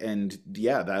that, and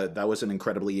yeah, that was an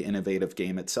incredibly innovative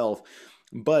game itself,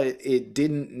 but it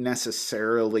didn't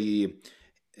necessarily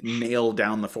nail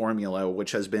down the formula,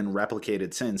 which has been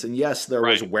replicated since. And yes, there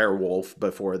was right. Werewolf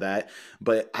before that,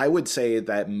 but I would say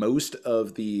that most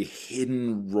of the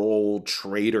hidden role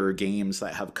trader games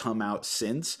that have come out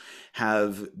since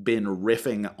have been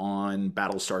riffing on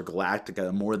Battlestar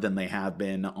Galactica more than they have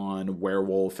been on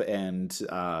Werewolf and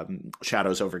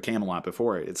Shadows over Camelot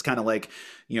before it. It's kind of like,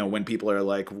 when people are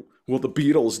like, well, the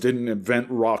Beatles didn't invent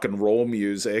rock and roll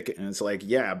music. And it's like,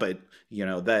 yeah, but,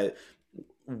 that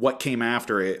what came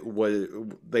after it was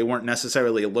they weren't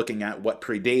necessarily looking at what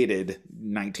predated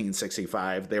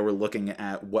 1965. They were looking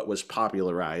at what was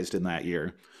popularized in that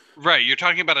year. Right, you're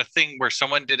talking about a thing where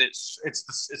someone did it.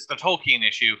 It's the Tolkien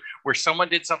issue where someone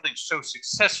did something so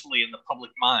successfully in the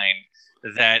public mind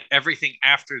that everything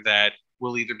after that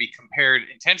will either be compared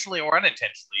intentionally or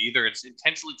unintentionally. Either it's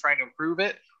intentionally trying to improve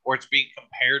it, or it's being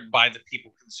compared by the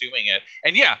people consuming it.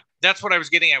 And yeah, that's what I was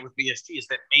getting at with BSG is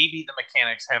that maybe the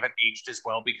mechanics haven't aged as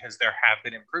well because there have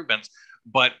been improvements.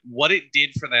 But what it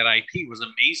did for that IP was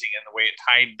amazing, and the way it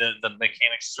tied the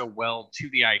mechanics so well to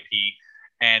the IP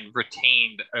and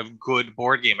retained a good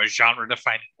board game, a genre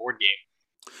defining board game.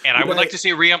 And I What would like I to see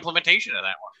a reimplementation of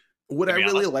that one, what to I be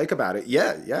really honest. like about it,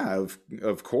 yeah,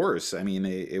 of course. I mean,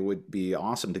 it would be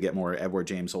awesome to get more Edward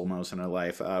James Olmos in our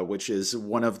life, which is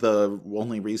one of the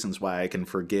only reasons why I can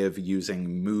forgive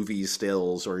using movie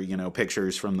stills or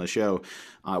pictures from the show,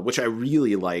 which I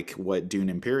really like what Dune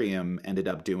Imperium ended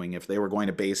up doing. If they were going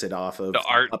to base it off of The an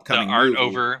art, the upcoming art movie,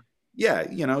 over. Yeah,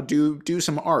 do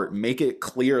some art, make it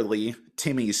clearly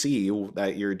Timmy C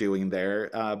that you're doing there,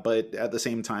 but at the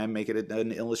same time make it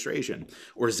an illustration,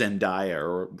 or Zendaya,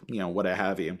 or what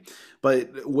have you.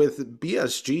 But with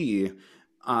BSG,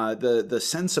 the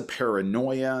sense of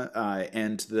paranoia,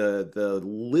 and the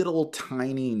little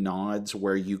tiny nods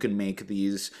where you can make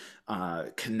these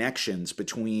connections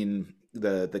between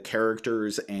the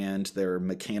characters and their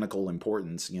mechanical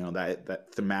importance, that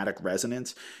thematic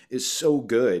resonance is so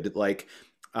good. Like,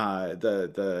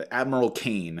 the Admiral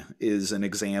Kane is an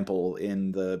example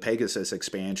in the Pegasus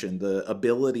expansion. The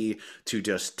ability to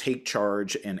just take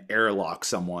charge and airlock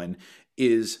someone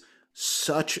is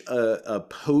such a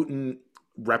potent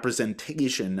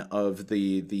representation of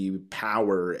the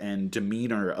power and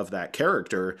demeanor of that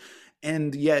character,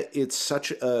 and yet it's such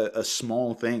a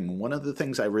small thing. One of the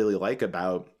things I really like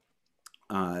about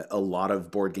a lot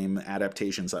of board game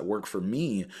adaptations that work for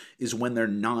me is when they're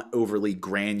not overly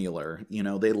granular.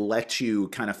 They let you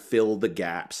kind of fill the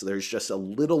gaps. There's just a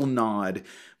little nod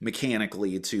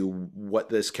mechanically to what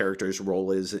this character's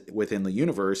role is within the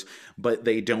universe, but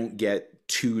they don't get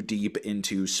too deep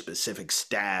into specific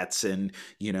stats and,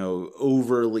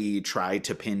 overly try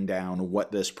to pin down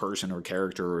what this person or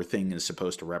character or thing is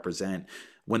supposed to represent.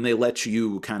 When they let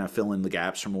you kind of fill in the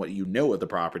gaps from what you know of the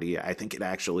property, I think it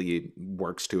actually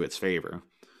works to its favor.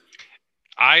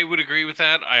 I would agree with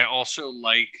that. I also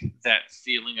like that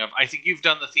feeling of, I think you've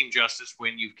done the theme justice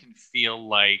when you can feel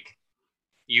like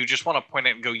you just want to point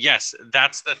out and go, yes,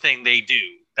 that's the thing they do.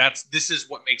 This is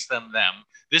what makes them them.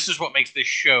 This is what makes this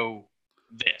show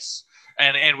this.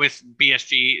 And with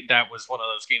BSG, that was one of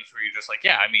those games where you're just like,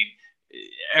 yeah, I mean,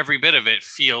 every bit of it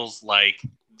feels like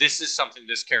this is something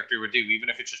this character would do, even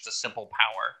if it's just a simple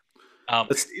power.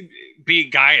 Be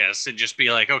Gaius and just be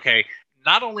like, okay,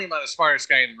 not only am I the smartest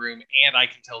guy in the room and I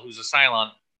can tell who's a Cylon,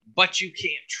 but you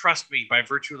can't trust me by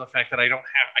virtue of the fact that I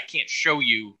can't show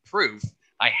you proof.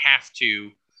 I have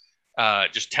to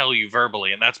just tell you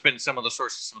verbally. And that's been some of the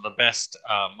sources, some of the best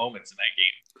moments in that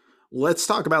game. Let's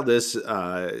talk about this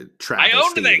travesty. I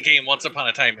owned that game once upon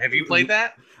a time. Have you played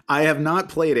that? I have not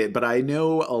played it, but I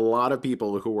know a lot of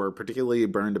people who were particularly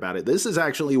burned about it. This is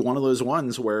actually one of those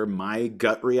ones where my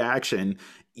gut reaction,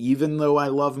 even though I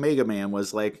love Mega Man,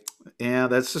 was like, yeah,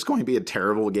 that's just going to be a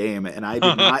terrible game. And I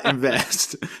did not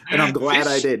invest. And I'm glad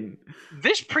I didn't.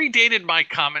 This predated my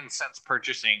common sense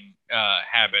purchasing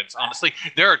habits. Honestly,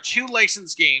 there are two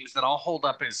licensed games that I'll hold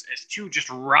up as two just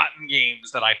rotten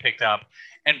games that I picked up.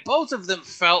 And both of them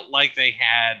felt like they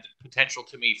had potential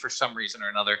to me for some reason or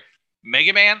another.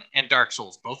 Mega Man and Dark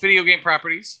Souls, both video game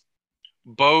properties,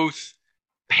 both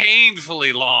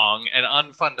painfully long and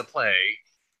unfun to play.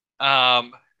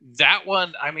 That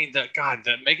one, I mean, the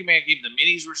Mega Man game, the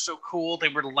minis were so cool. They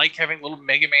were like having little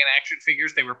Mega Man action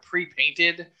figures. They were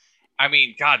pre-painted. I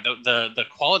mean, God, the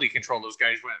quality control those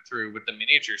guys went through with the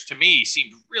miniatures, to me,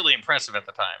 seemed really impressive at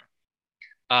the time.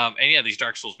 And yeah, these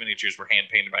Dark Souls miniatures were hand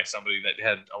painted by somebody that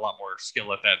had a lot more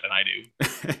skill at that than I do.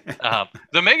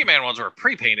 The Mega Man ones were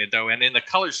pre-painted though, and in the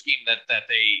color scheme that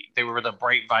they were the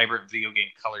bright, vibrant video game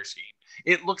color scheme.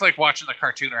 It looked like watching the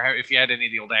cartoon, or if you had any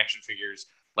of the old action figures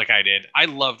like I did. I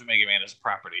loved Mega Man as a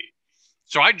property,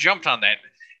 so I jumped on that,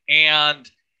 and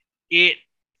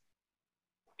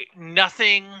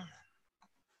nothing.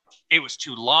 It was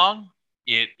too long.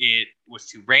 It was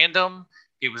too random.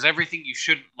 It was everything you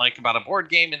shouldn't like about a board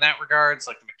game in that regards.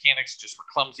 Like the mechanics just were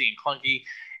clumsy and clunky.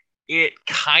 It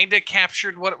kind of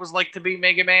captured what it was like to be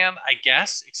Mega Man, I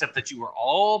guess, except that you were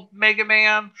all Mega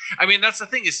Man. I mean, that's the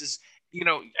thing is,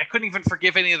 I couldn't even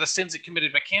forgive any of the sins it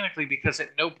committed mechanically because at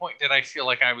no point did I feel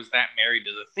like I was that married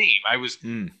to the theme.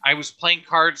 I was playing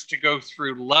cards to go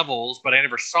through levels, but I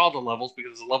never saw the levels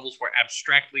because the levels were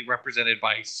abstractly represented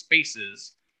by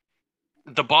spaces.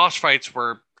 The boss fights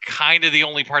were kind of the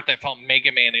only part that felt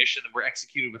Mega Man-ish and were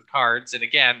executed with cards. And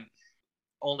again,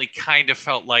 only kind of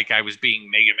felt like I was being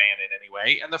Mega Man in any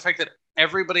way. And the fact that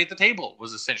everybody at the table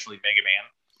was essentially Mega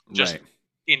Man, just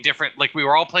in different, like we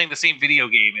were all playing the same video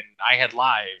game and I had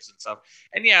lives and stuff.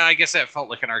 And yeah, I guess that felt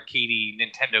like an arcadey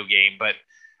Nintendo game, but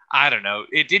I don't know.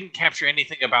 It didn't capture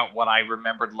anything about what I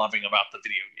remembered loving about the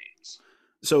video games.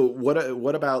 So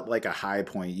what about like a high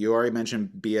point? You already mentioned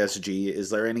BSG.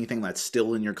 Is there anything that's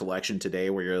still in your collection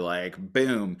today where you're like,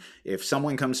 boom, if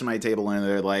someone comes to my table and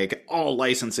they're like, all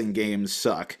licensing games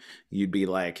suck, you'd be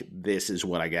like, this is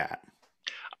what I got?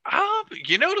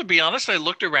 To be honest, I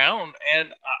looked around and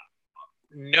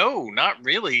no, not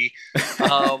really.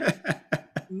 I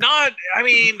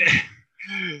mean,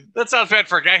 that sounds bad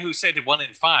for a guy who said 1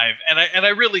 in 5. And I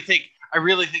really think, I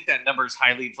really think that number is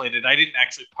highly inflated. I didn't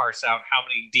actually parse out how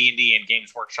many D&D and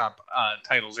Games Workshop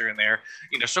titles are in there.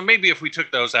 So maybe if we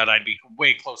took those out, I'd be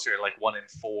way closer to like 1 in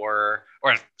 4,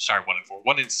 or sorry, 1 in 4,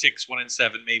 1 in 6, 1 in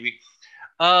 7, maybe.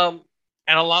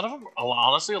 And a lot of them,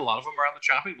 honestly, a lot of them are on the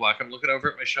chopping block. I'm looking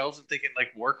over at my shelves and thinking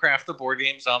like Warcraft, the board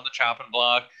game's on the chopping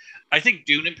block. I think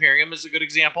Dune Imperium is a good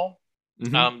example.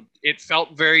 Mm-hmm. It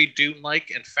felt very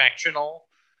Dune-like and factional.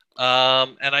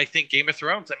 And I think Game of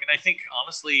Thrones. I mean, I think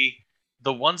honestly,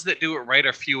 the ones that do it right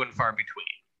are few and far between.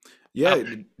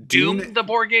 Yeah, Doom, the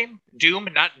board game. Doom,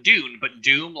 not Dune, but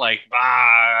Doom. Like,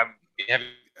 heavy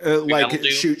like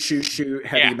shoot,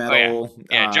 heavy metal.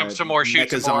 Jump some more, shoot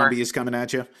some zombies coming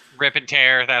at you. Rip and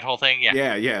tear, that whole thing.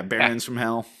 Yeah. Barons from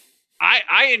Hell.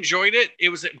 I enjoyed it. It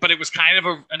was kind of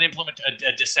a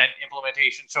Descent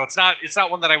implementation. So it's not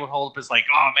one that I would hold up as like,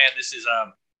 oh man, this is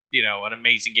an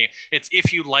amazing game. It's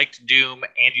if you liked Doom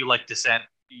and you like Descent,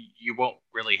 you won't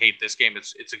really hate this game.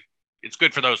 It's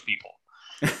good for those people.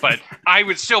 But I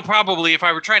would still probably, if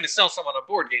I were trying to sell someone on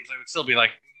board games, I would still be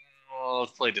like, well,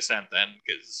 let's play Descent then,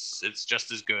 because it's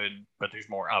just as good, but there's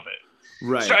more of it.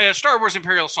 Right. Star Wars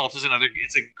Imperial Assault is another.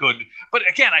 It's a good, but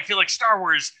again, I feel like Star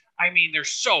Wars. I mean, there's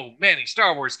so many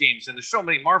Star Wars games, and there's so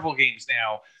many Marvel games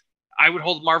now. I would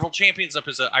hold Marvel Champions up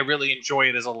as I really enjoy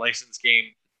it as a licensed game.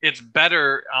 It's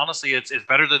better, honestly. It's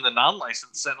better than the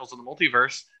non-licensed Sentinels of the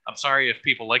Multiverse. I'm sorry if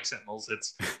people like Sentinels.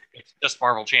 It's just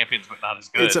Marvel Champions, but not as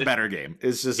good. It's a better game.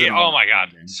 It's just oh my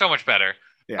god, so much better.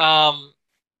 Yeah.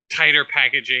 Tighter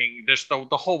packaging, just the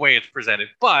whole way it's presented.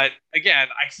 But again,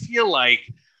 I feel like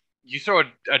you throw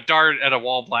a dart at a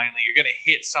wall blindly, you're going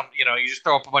to hit some, you just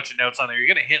throw up a bunch of notes on there.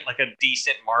 You're going to hit like a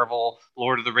decent Marvel,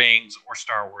 Lord of the Rings, or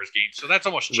Star Wars game. So that's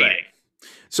almost cheating. Right.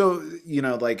 So,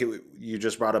 like you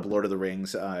just brought up Lord of the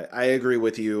Rings. I agree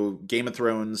with you. Game of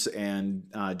Thrones and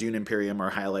Dune Imperium are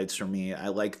highlights for me. I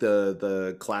like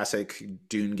the classic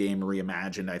Dune game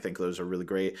reimagined. I think those are really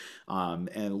great.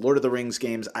 And Lord of the Rings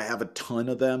games, I have a ton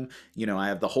of them. I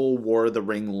have the whole War of the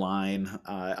Ring line.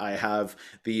 I have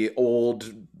the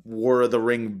old War of the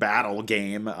Ring battle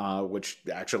game, which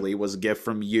actually was a gift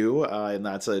from you, and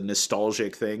that's a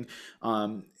nostalgic thing.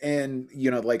 And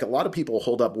like a lot of people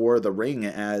hold up War of the Ring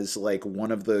as like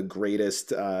one of the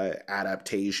greatest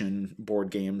adaptation board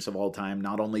games of all time,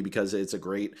 not only because it's a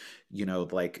great,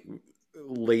 like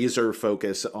laser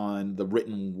focus on the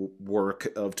written work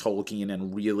of Tolkien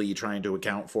and really trying to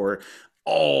account for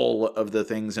all of the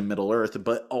things in Middle Earth,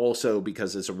 but also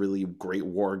because it's a really great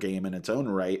war game in its own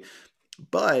right.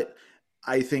 But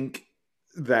I think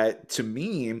that to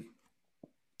me,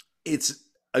 it's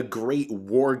a great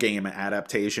war game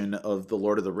adaptation of the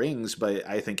Lord of the Rings, but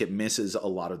I think it misses a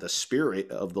lot of the spirit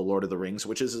of the Lord of the Rings,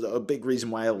 which is a big reason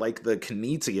why I like the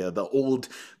Knizia, the old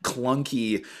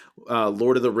clunky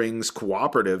Lord of the Rings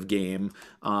cooperative game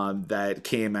that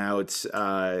came out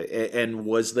and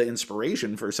was the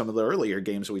inspiration for some of the earlier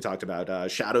games we talked about.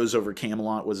 Shadows over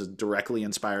Camelot was directly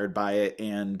inspired by it,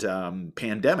 and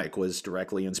Pandemic was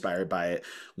directly inspired by it.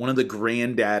 One of the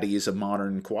granddaddies of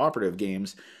modern cooperative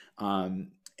games.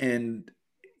 And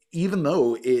even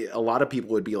though a lot of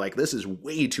people would be like, this is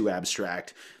way too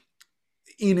abstract,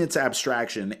 in its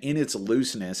abstraction, in its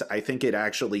looseness, I think it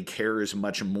actually cares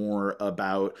much more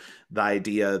about the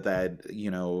idea that,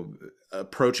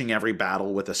 approaching every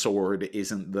battle with a sword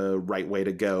isn't the right way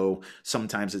to go.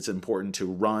 Sometimes it's important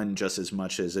to run just as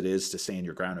much as it is to stand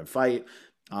your ground and fight.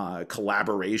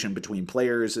 Collaboration between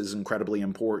players is incredibly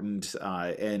important,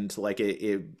 and like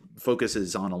it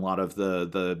focuses on a lot of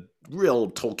the real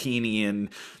Tolkienian,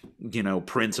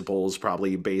 principles,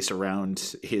 probably based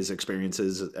around his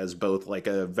experiences as both like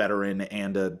a veteran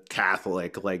and a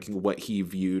Catholic, like what he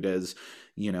viewed as,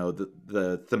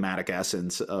 the thematic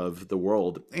essence of the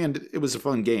world. And it was a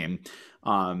fun game.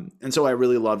 And so I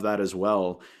really love that as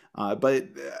well. But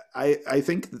I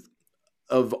think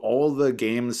of all the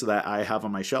games that I have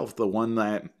on my shelf, the one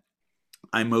that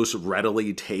I most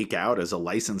readily take out as a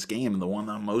licensed game, the one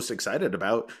that I'm most excited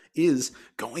about, is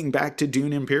going back to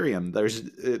Dune Imperium. There's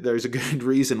a good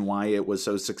reason why it was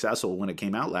so successful when it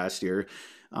came out last year,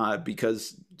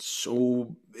 because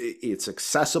it's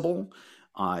accessible.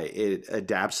 It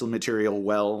adapts the material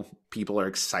well. People are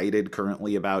excited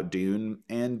currently about Dune,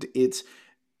 and it's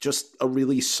just a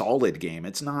really solid game.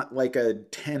 It's not like a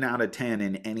 10 out of 10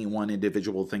 in any one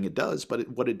individual thing it does, but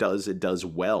what it does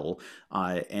well.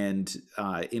 And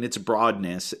in its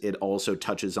broadness, it also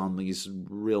touches on these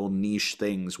real niche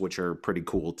things, which are pretty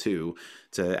cool too,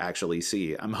 to actually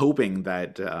see. I'm hoping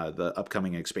that the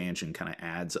upcoming expansion kind of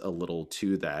adds a little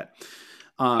to that.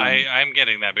 I'm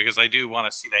getting that because I do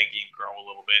want to see that game grow a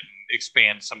little bit and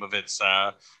expand some of its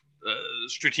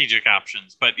strategic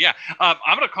options. But yeah, I'm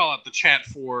gonna call out the chat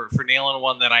for nailing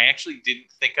one that I actually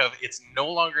didn't think of. It's no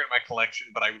longer in my collection,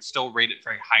 but I would still rate it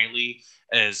very highly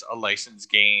as a licensed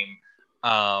game.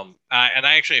 And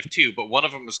I actually have two, but one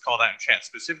of them was called out in chat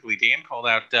specifically. Dan called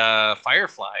out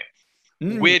Firefly,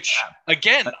 Mm, which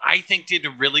again I think did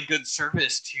a really good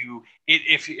service to it.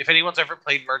 If anyone's ever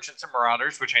played Merchants and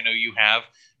Marauders, which I know you have,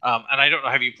 and I don't know,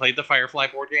 have you played the Firefly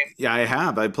board game? yeah, I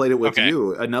have. I played it with Okay,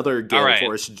 you. Another all Gale right.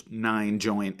 Force 9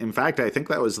 joint. In fact, I think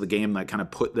that was the game that kind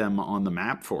of put them on the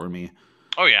map for me.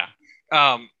 Oh yeah.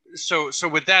 So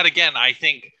with that again, I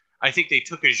think they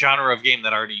took a genre of game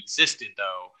that already existed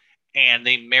though, and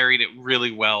they married it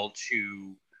really well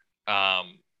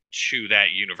um, to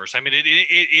that universe. I mean,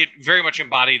 it very much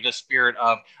embodied the spirit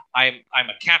of I'm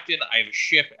a captain, I have a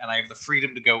ship, and I have the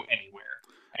freedom to go anywhere.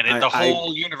 And I, the I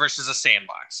whole universe is a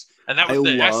sandbox, and that I was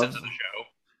the essence love of the show.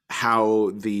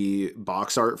 how the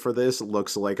box art for this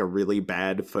looks like a really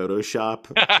bad Photoshop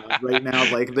right now.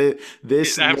 Like It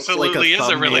this looks like a absolutely is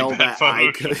a really thumbnail bad that I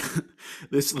photo. could.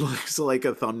 This looks like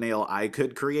a thumbnail I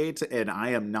could create, and I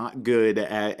am not good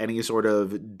at any sort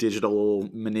of digital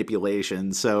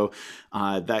manipulation. So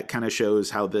that kind of shows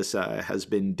how this has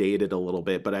been dated a little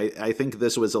bit. But I think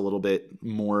this was a little bit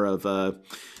more of a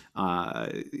uh,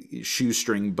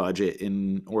 shoestring budget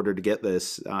in order to get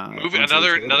this Movie, onto the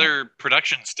table. another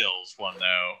production stills one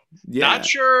though. Not Yeah,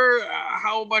 sure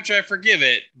how much I forgive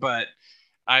it, but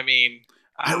I mean,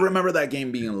 I uh, remember that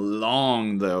game being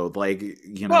long though. Like,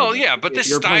 well, yeah, but if this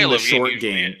you're playing style the of game short usually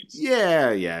game. is.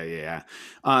 Yeah, yeah, yeah.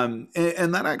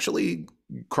 And that actually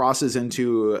crosses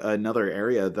into another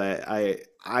area that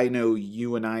I know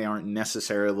you and I aren't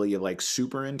necessarily like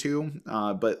super into,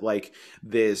 but like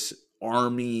this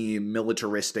army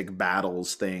militaristic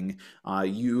battles thing.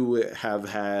 You have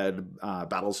had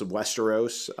Battles of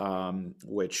Westeros,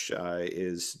 which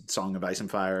is Song of Ice and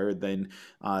Fire. Then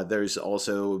there's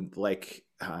also like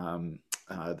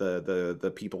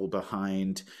the people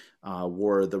behind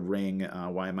War of the Ring.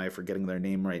 Why am I forgetting their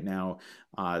name right now?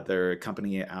 They're a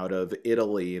company out of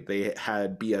Italy. They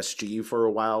had BSG for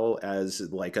a while as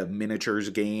like a miniatures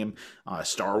game.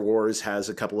 Star Wars has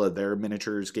a couple of their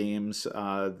miniatures games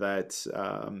that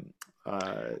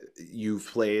you've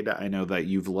played. I know that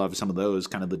you've loved some of those,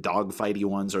 kind of the dogfighty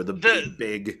ones or the The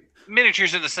big.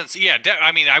 miniatures in the sense, yeah.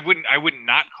 I mean, I would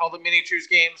not call them miniatures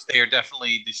games. They are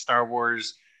definitely the Star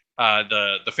Wars,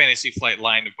 the Fantasy Flight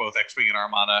line of both X-wing and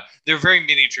Armada. They're very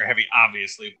miniature heavy,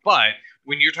 obviously, but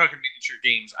when you're talking miniature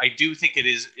games, I do think it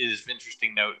is of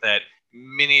interesting note that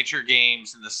miniature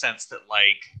games in the sense that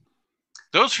like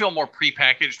those feel more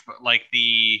prepackaged, but like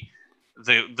the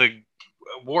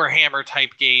Warhammer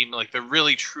type game, like the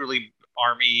really truly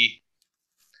army.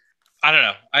 I don't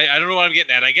know. I don't know what I'm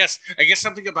getting at. I guess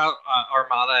something about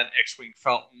Armada and X-wing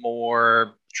felt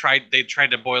more tried. They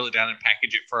tried to boil it down and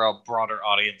package it for a broader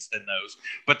audience than those.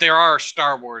 But there are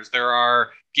Star Wars, there are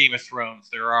Game of Thrones,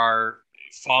 there are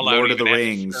Fallout, Lord of even the as a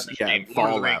Rings, skirmish yeah, game, Lord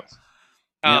of the Fallout. Rings.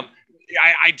 Yep. Um,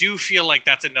 I do feel like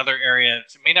that's another area.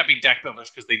 It may not be deck builders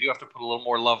because they do have to put a little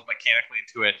more love mechanically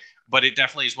into it, but it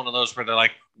definitely is one of those where they're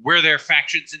like, were there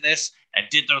factions in this? And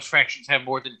did those factions have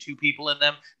more than two people in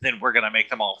them? Then we're going to make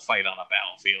them all fight on a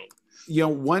battlefield.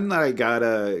 One that I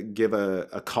gotta give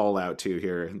a call out to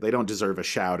here. They don't deserve a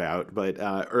shout out, but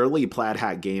early Plaid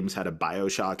Hat Games had a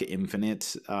Bioshock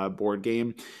Infinite board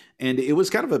game, and it was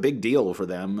kind of a big deal for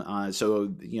them.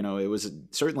 So it was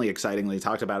certainly exciting. They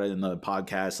talked about it in the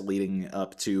podcast leading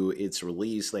up to its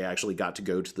release. They actually got to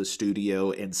go to the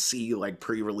studio and see like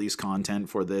pre-release content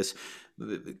for this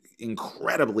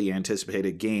incredibly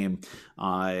anticipated game,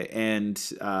 and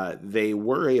they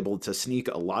were able to sneak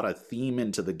a lot of theme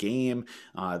into the game.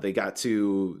 They got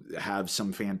to have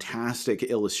some fantastic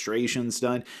illustrations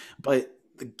done, but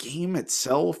the game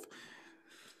itself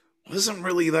wasn't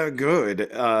really that good.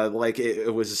 Like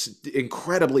it was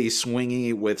incredibly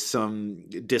swingy with some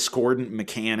discordant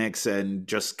mechanics and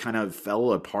just kind of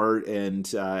fell apart. And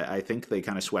I think they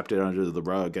kind of swept it under the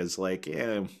rug as like,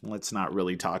 yeah, let's not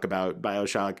really talk about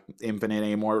Bioshock Infinite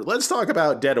anymore. Let's talk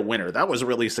about Dead of Winter. That was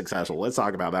really successful. Let's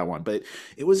talk about that one. But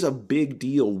it was a big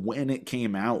deal when it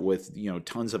came out with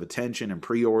tons of attention and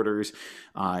pre-orders,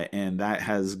 and that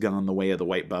has gone the way of the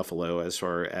White Buffalo as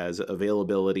far as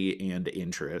availability and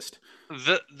interest.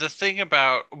 The thing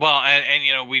about, well,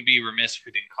 and we'd be remiss if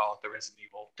we didn't call it the Resident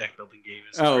Evil deck building game.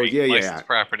 Is a Oh great yeah, yeah. licensed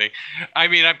property. I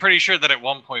mean, I'm pretty sure that at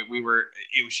one point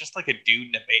it was just like a dude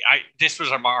in a this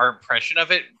was our impression of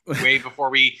it way before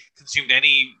we consumed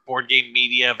any board game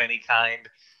media of any kind.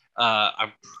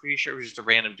 I'm pretty sure it was just a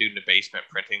random dude in a basement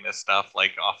printing this stuff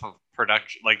like off of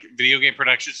production, like video game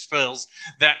production spills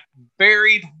that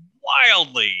varied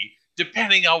wildly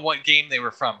depending on what game they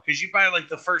were from. Because you buy like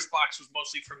the first box was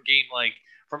mostly from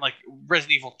from like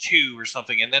Resident Evil 2 or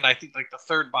something, and then I think like the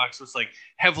third box was like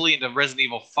heavily into Resident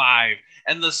Evil 5,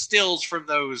 and the stills from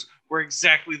those were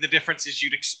exactly the differences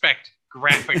you'd expect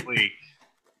graphically.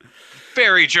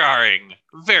 Very jarring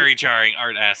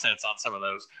art assets on some of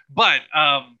those. But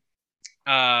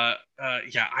yeah,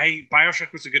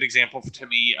 Bioshock was a good example to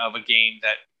me of a game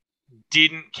that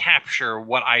didn't capture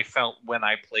what I felt when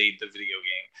I played the video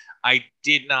game. I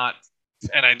did not,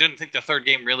 and I didn't think the third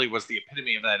game really was the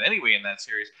epitome of that anyway in that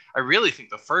series. I really think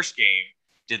the first game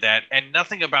did that, and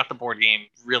nothing about the board game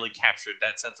really captured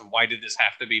that sense of why did this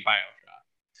have to be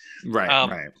Bioshock.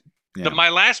 Right. Yeah. My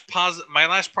last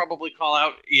probably call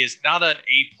out is not an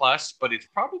A+, but it's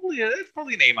probably an A- for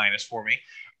me.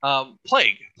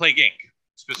 Plague Inc.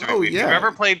 specifically. Oh, yeah. If you've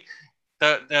ever played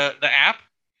the app,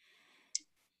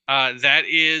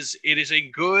 it is a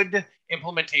good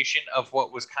implementation of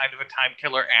what was kind of a time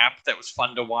killer app that was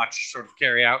fun to watch sort of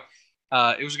carry out.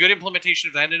 It was a good implementation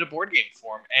of that in a board game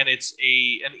form, and it's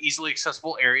an easily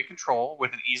accessible area control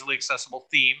with an easily accessible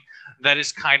theme that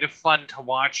is kind of fun to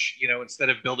watch. You know, instead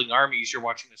of building armies, you're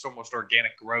watching this almost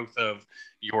organic growth of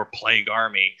your Plague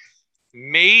army.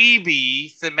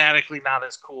 Maybe thematically not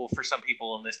as cool for some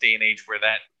people in this day and age where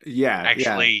that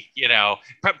you know,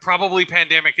 probably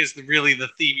Pandemic is really the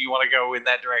theme you want to go in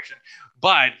that direction.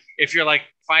 But if you're like,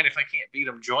 fine, if I can't beat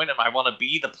them, join them, I want to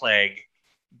be the Plague,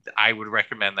 I would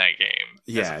recommend that game.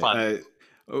 Yeah, fun.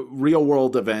 Real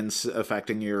world events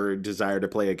affecting your desire to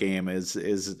play a game is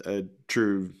a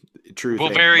true will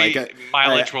thing. Vary, like,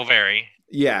 mileage will vary.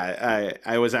 Yeah,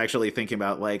 I was actually thinking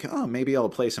about like, oh, maybe I'll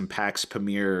play some Pax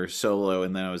Pamir solo,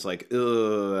 and then I was like,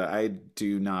 ugh, I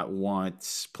do not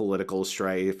want political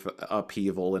strife,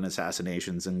 upheaval, and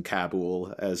assassinations in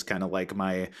Kabul as kind of like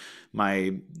my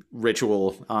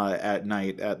ritual at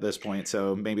night at this point.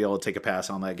 So maybe I'll take a pass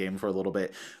on that game for a little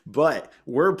bit. But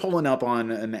we're pulling up on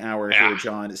an hour here,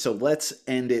 John. So let's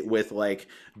end it with like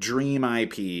dream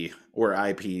IP or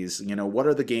IPs. You know, what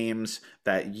are the games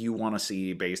that you want to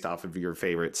see based off of your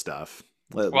favorite stuff?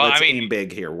 Let's aim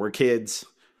big here. We're kids.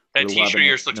 That t-shirt of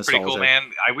yours looks pretty cool,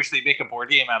 man. I wish they'd make a board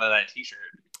game out of that t-shirt.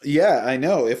 Yeah, I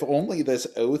know. If only this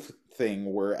Oath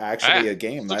thing were actually a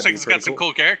game. Looks like it's got some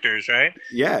cool characters, right?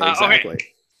 Yeah, exactly. Okay.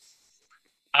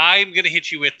 I'm going to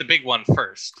hit you with the big one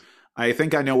first. I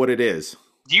think I know what it is.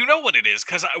 You know what it is,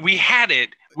 because we had it.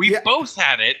 We both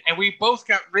had it, and we both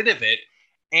got rid of it.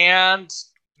 And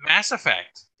Mass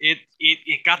Effect, it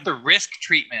got the Risk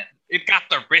treatment. It got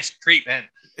the Risk treatment.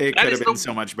 It could have been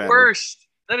so much better.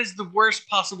 That is the worst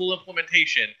possible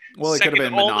implementation. Well, it could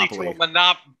have been Monopoly.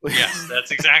 Yes,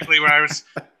 that's exactly where I was.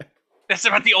 That's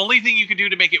about the only thing you could do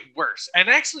to make it worse. And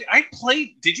actually,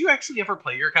 did you actually ever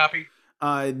play your copy?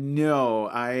 No.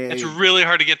 It's really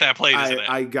hard to get that played, isn't it?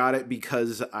 I got it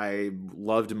because I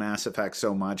loved Mass Effect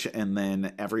so much, and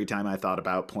then every time I thought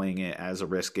about playing it as a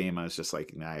Risk game, I was just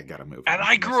like, nah, I gotta move on. And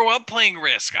I grew up playing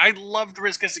Risk. I loved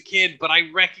Risk as a kid, but I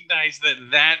recognize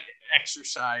that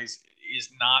exercise is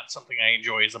not something I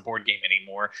enjoy as a board game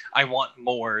anymore. I want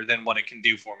more than what it can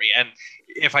do for me. And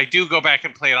if I do go back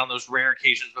and play it on those rare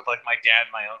occasions with like my dad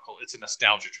and my uncle, it's a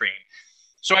nostalgia train.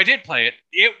 So I did play it.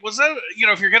 It was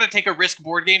if you're going to take a Risk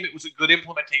board game, it was a good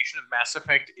implementation of Mass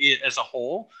Effect as a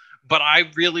whole. But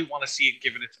I really want to see it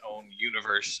given its own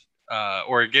universe,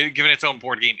 or given its own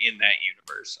board game in that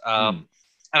universe.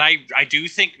 And I do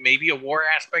think maybe a war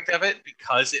aspect of it,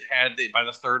 because it had, by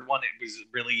the third one, it was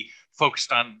really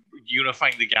focused on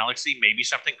unifying the galaxy, maybe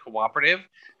something cooperative,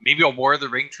 maybe a War of the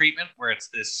Ring treatment, where it's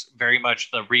this very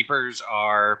much the Reapers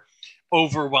are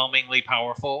overwhelmingly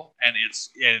powerful, and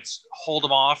it's hold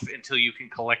them off until you can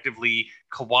collectively,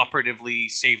 cooperatively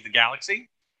save the galaxy.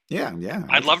 Yeah.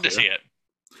 I'd love to see it.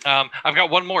 I've got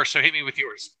one more, so hit me with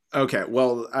yours. Okay,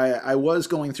 well, I was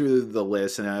going through the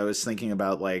list, and I was thinking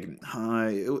about like,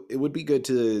 it would be good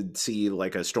to see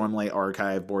like a Stormlight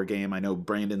Archive board game. I know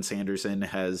Brandon Sanderson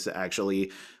has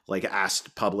actually like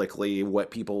asked publicly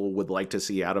what people would like to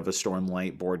see out of a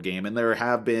Stormlight board game, and there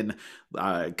have been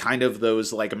kind of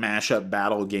those like mashup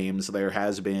battle games. There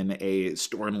has been a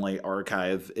Stormlight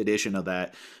Archive edition of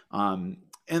that.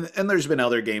 And there's been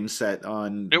other games set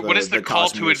on. What is the call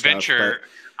to adventure? Stuff,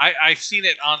 I've seen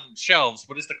it on shelves.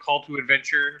 What is the call to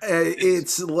adventure?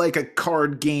 It's like a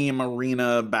card game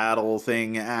arena battle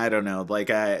thing. I don't know. Like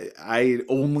I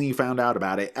only found out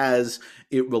about it as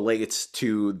it relates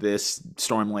to this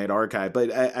Stormlight Archive.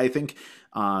 But I think,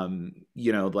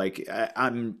 like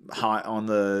I'm hot on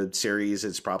the series.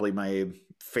 It's probably my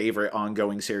favorite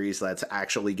ongoing series that's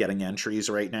actually getting entries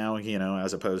right now,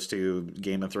 as opposed to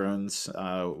Game of Thrones,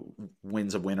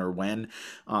 Winds of Winter When.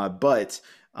 But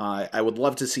I would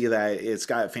love to see that. It's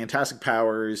got fantastic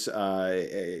powers.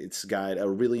 It's got a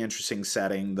really interesting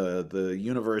setting. The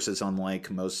universe is unlike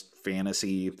most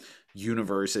fantasy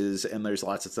universes, and there's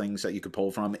lots of things that you could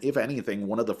pull from. If anything,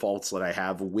 one of the faults that I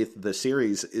have with the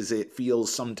series is it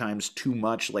feels sometimes too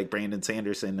much like Brandon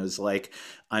Sanderson is like,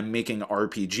 I'm making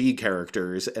RPG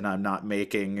characters and I'm not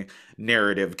making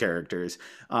narrative characters.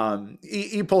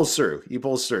 He pulls through. He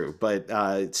pulls through,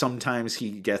 but sometimes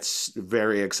he gets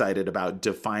very excited about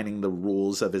defining the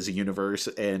rules of his universe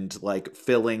and like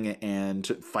filling and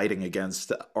fighting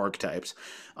against archetypes.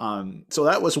 So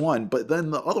that was one. But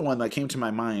then the other one that came to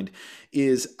my mind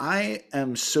is I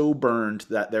am so burned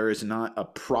that there is not a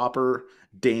proper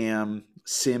damn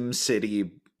Sim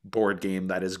City board game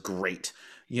that is great.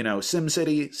 You know,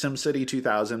 SimCity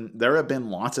 2000, there have been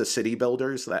lots of city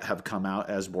builders that have come out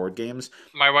as board games.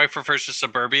 My wife refers to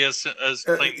Suburbia as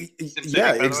playing SimCity,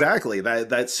 Yeah, by the way. exactly.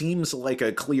 That seems like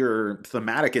a clear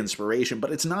thematic inspiration,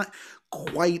 but it's not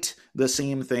quite the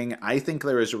same thing. I think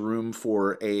there is room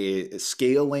for a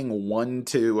scaling one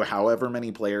to however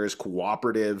many players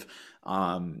cooperative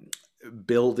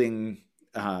building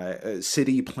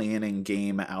city planning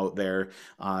game out there.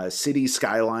 City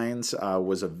Skylines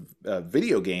was a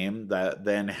video game that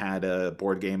then had a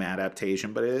board game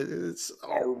adaptation, but it's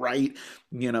all right.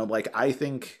 You know, like I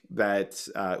think that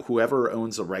whoever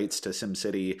owns the rights to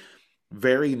SimCity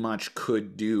very much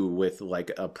could do with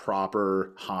like a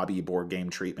proper hobby board game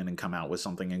treatment and come out with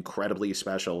something incredibly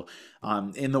special.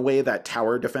 In the way that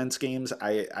tower defense games,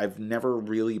 I've never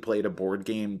really played a board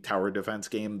game tower defense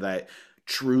game that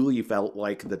truly felt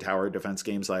like the tower defense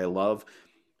games I love.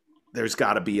 There's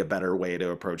got to be a better way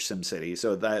to approach SimCity.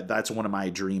 So that's one of my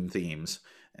dream themes.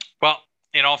 Well,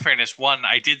 in all fairness, one,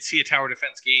 I did see a tower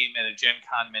defense game at a Gen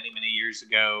Con many years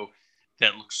ago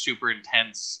that looked super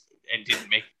intense and didn't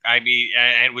make. I mean,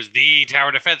 and it was the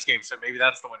tower defense game, so maybe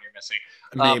that's the one you're missing.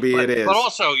 Maybe it is. But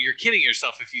also, you're kidding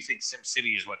yourself if you think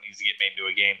SimCity is what needs to get made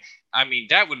into a game. I mean,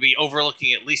 that would be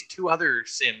overlooking at least two other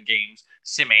Sim games.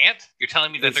 Sim Ant? You're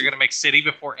telling me that they're going to make City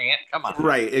before Ant? Come on.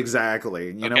 Right, exactly.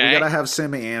 You know, we got to have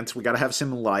Sim Ant, we got to have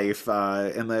Sim Life,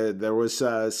 and there was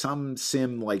some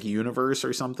Sim like Universe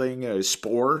or something.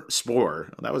 Spore.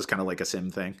 That was kind of like a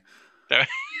Sim thing.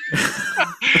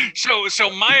 So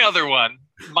my other one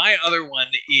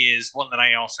is one that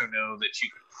I also know that you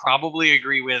could probably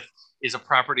agree with is a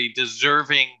property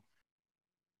deserving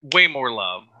way more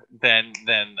love than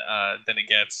it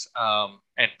gets,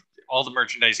 and all the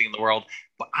merchandising in the world.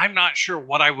 But I'm not sure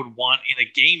what I would want in a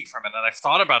game from it. And I've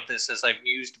thought about this as I've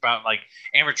mused about like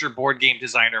amateur board game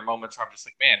designer moments where I'm just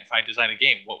like, man, if I design a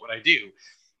game, what would I do?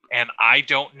 And I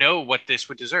don't know what this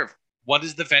would deserve. What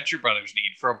does the Venture Brothers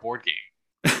need for a board game?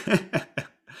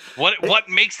 What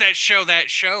makes that show that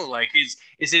show? Like, is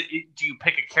it do you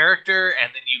pick a character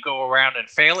and then you go around and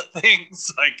fail at things?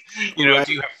 Like, you know,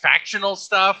 do you have factional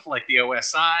stuff like the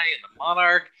OSI and the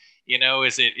Monarch? You know,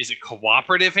 is it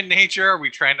cooperative in nature? Are we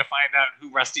trying to find out who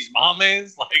Rusty's mom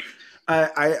is? Like,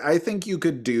 I think you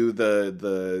could do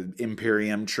the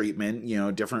Imperium treatment, you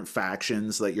know, different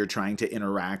factions that you're trying to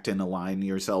interact and align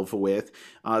yourself with.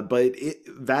 But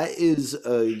that is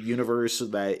a universe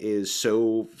that is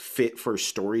so fit for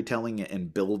storytelling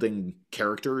and building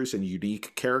characters and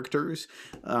unique characters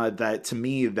that to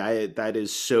me that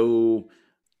is so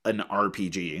an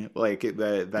RPG. Like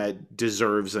that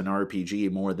deserves an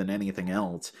RPG more than anything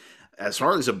else. As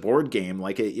far as a board game,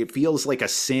 like it feels like a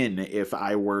sin if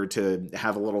I were to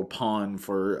have a little pawn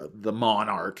for the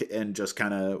Monarch and just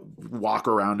kind of walk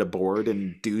around a board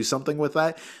and do something with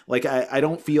that. Like I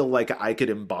don't feel like I could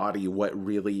embody what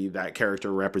really that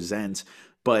character represents,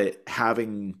 but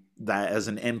having that as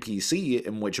an NPC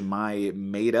in which my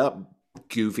made up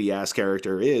goofy ass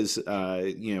character is,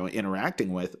 you know,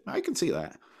 interacting with, I can see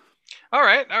that. all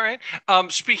right.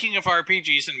 Speaking of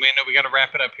RPGs, and we know we got to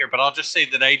wrap it up here, but I'll just say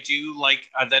that I do like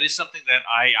that is something that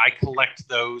I collect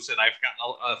those, and I've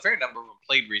gotten a fair number of them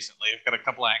played recently. I've got a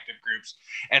couple of active groups,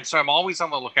 and so I'm always on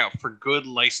the lookout for good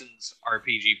licensed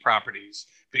RPG properties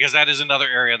because that is another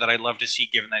area that I'd love to see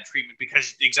given that treatment.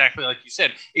 Because exactly like you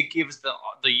said, it gives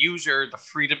the user the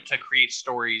freedom to create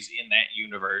stories in that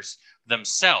universe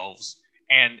themselves,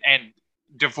 and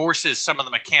divorces some of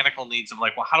the mechanical needs of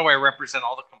like, well, how do I represent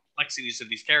all the complexities of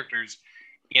these characters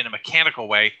in a mechanical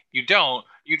way? You don't.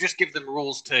 You just give them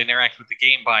rules to interact with the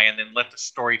game by, and then let the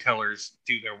storytellers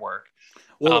do their work.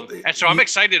 Well, and so I'm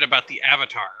excited about the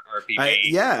Avatar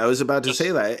RPG. I was about to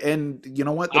say that. And you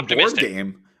know what?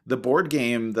 The board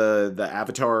game, the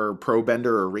Avatar Pro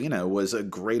Bender Arena was a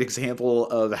great example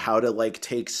of how to like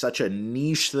take such a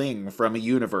niche thing from a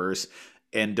universe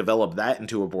and develop that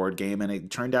into a board game, and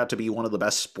it turned out to be one of the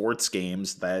best sports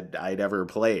games that I'd ever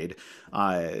played.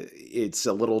 It's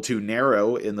a little too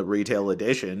narrow in the retail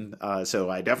edition, so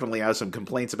I definitely have some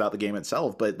complaints about the game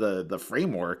itself, but the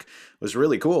framework was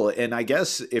really cool. And I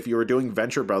guess if you were doing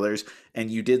Venture Brothers and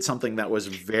you did something that was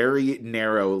very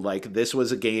narrow, like this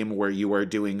was a game where you were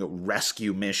doing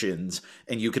rescue missions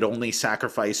and you could only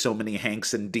sacrifice so many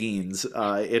Hanks and Deans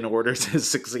in order to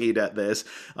succeed at this.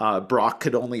 Brock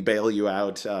could only bail you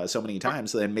out so many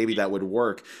times, then maybe that would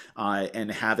work,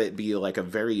 and have it be like a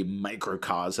very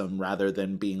microcosm rather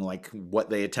than being like what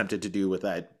they attempted to do with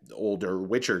that older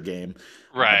Witcher game.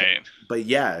 Right. But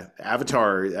yeah,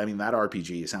 Avatar, I mean, that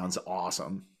RPG sounds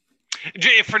awesome.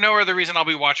 If for no other reason, I'll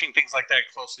be watching things like that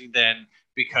closely then,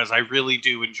 because I really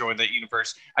do enjoy that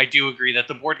universe. I do agree that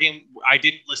the board game, I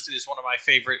didn't list it as one of my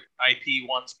favorite IP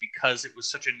ones because it was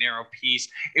such a narrow piece.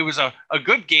 It was a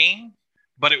good game,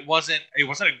 but it wasn't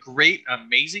a great,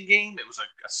 amazing game. It was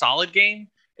a solid game.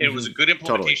 It was a good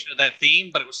implementation of that theme,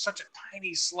 but it was such a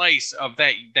tiny slice of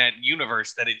that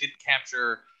universe that it didn't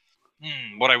capture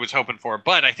what I was hoping for.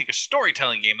 But I think a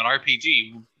storytelling game, an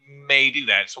RPG, may do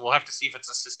that. So we'll have to see if it's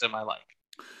a system I like.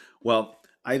 Well,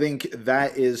 I think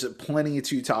that is plenty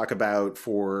to talk about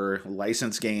for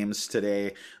licensed games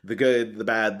today. The good, the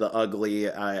bad, the ugly.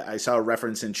 I saw a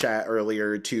reference in chat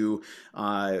earlier to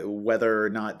whether or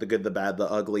not the good, the bad, the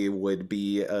ugly would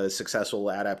be a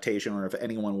successful adaptation, or if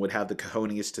anyone would have the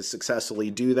cojones to successfully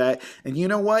do that. And you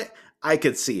know what? I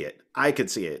could see it. I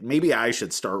could see it. Maybe I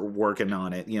should start working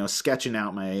on it. Sketching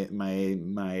out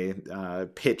my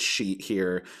pitch sheet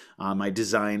here, my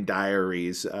design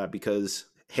diaries, because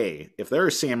hey, if there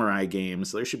are samurai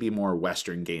games, there should be more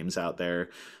Western games out there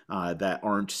that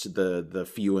aren't the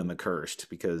few and the cursed,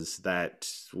 because that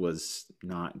was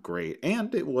not great,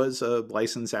 and it was a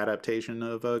licensed adaptation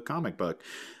of a comic book.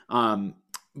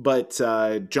 But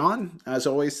John, as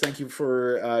always, thank you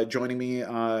for joining me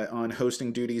on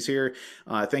hosting duties here.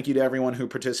 Thank you to everyone who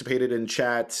participated in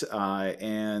chat.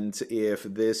 And if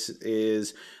this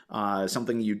is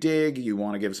something you dig, you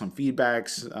want to give some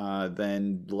feedbacks,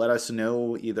 then let us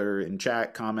know either in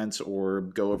chat, comments, or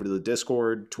go over to the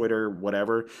Discord, Twitter,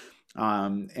 whatever.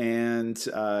 And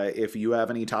if you have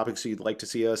any topics you'd like to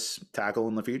see us tackle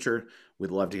in the future, we'd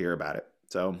love to hear about it.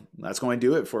 So that's going to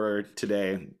do it for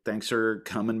today. Thanks for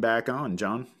coming back on,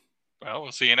 John. Well,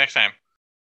 we'll see you next time.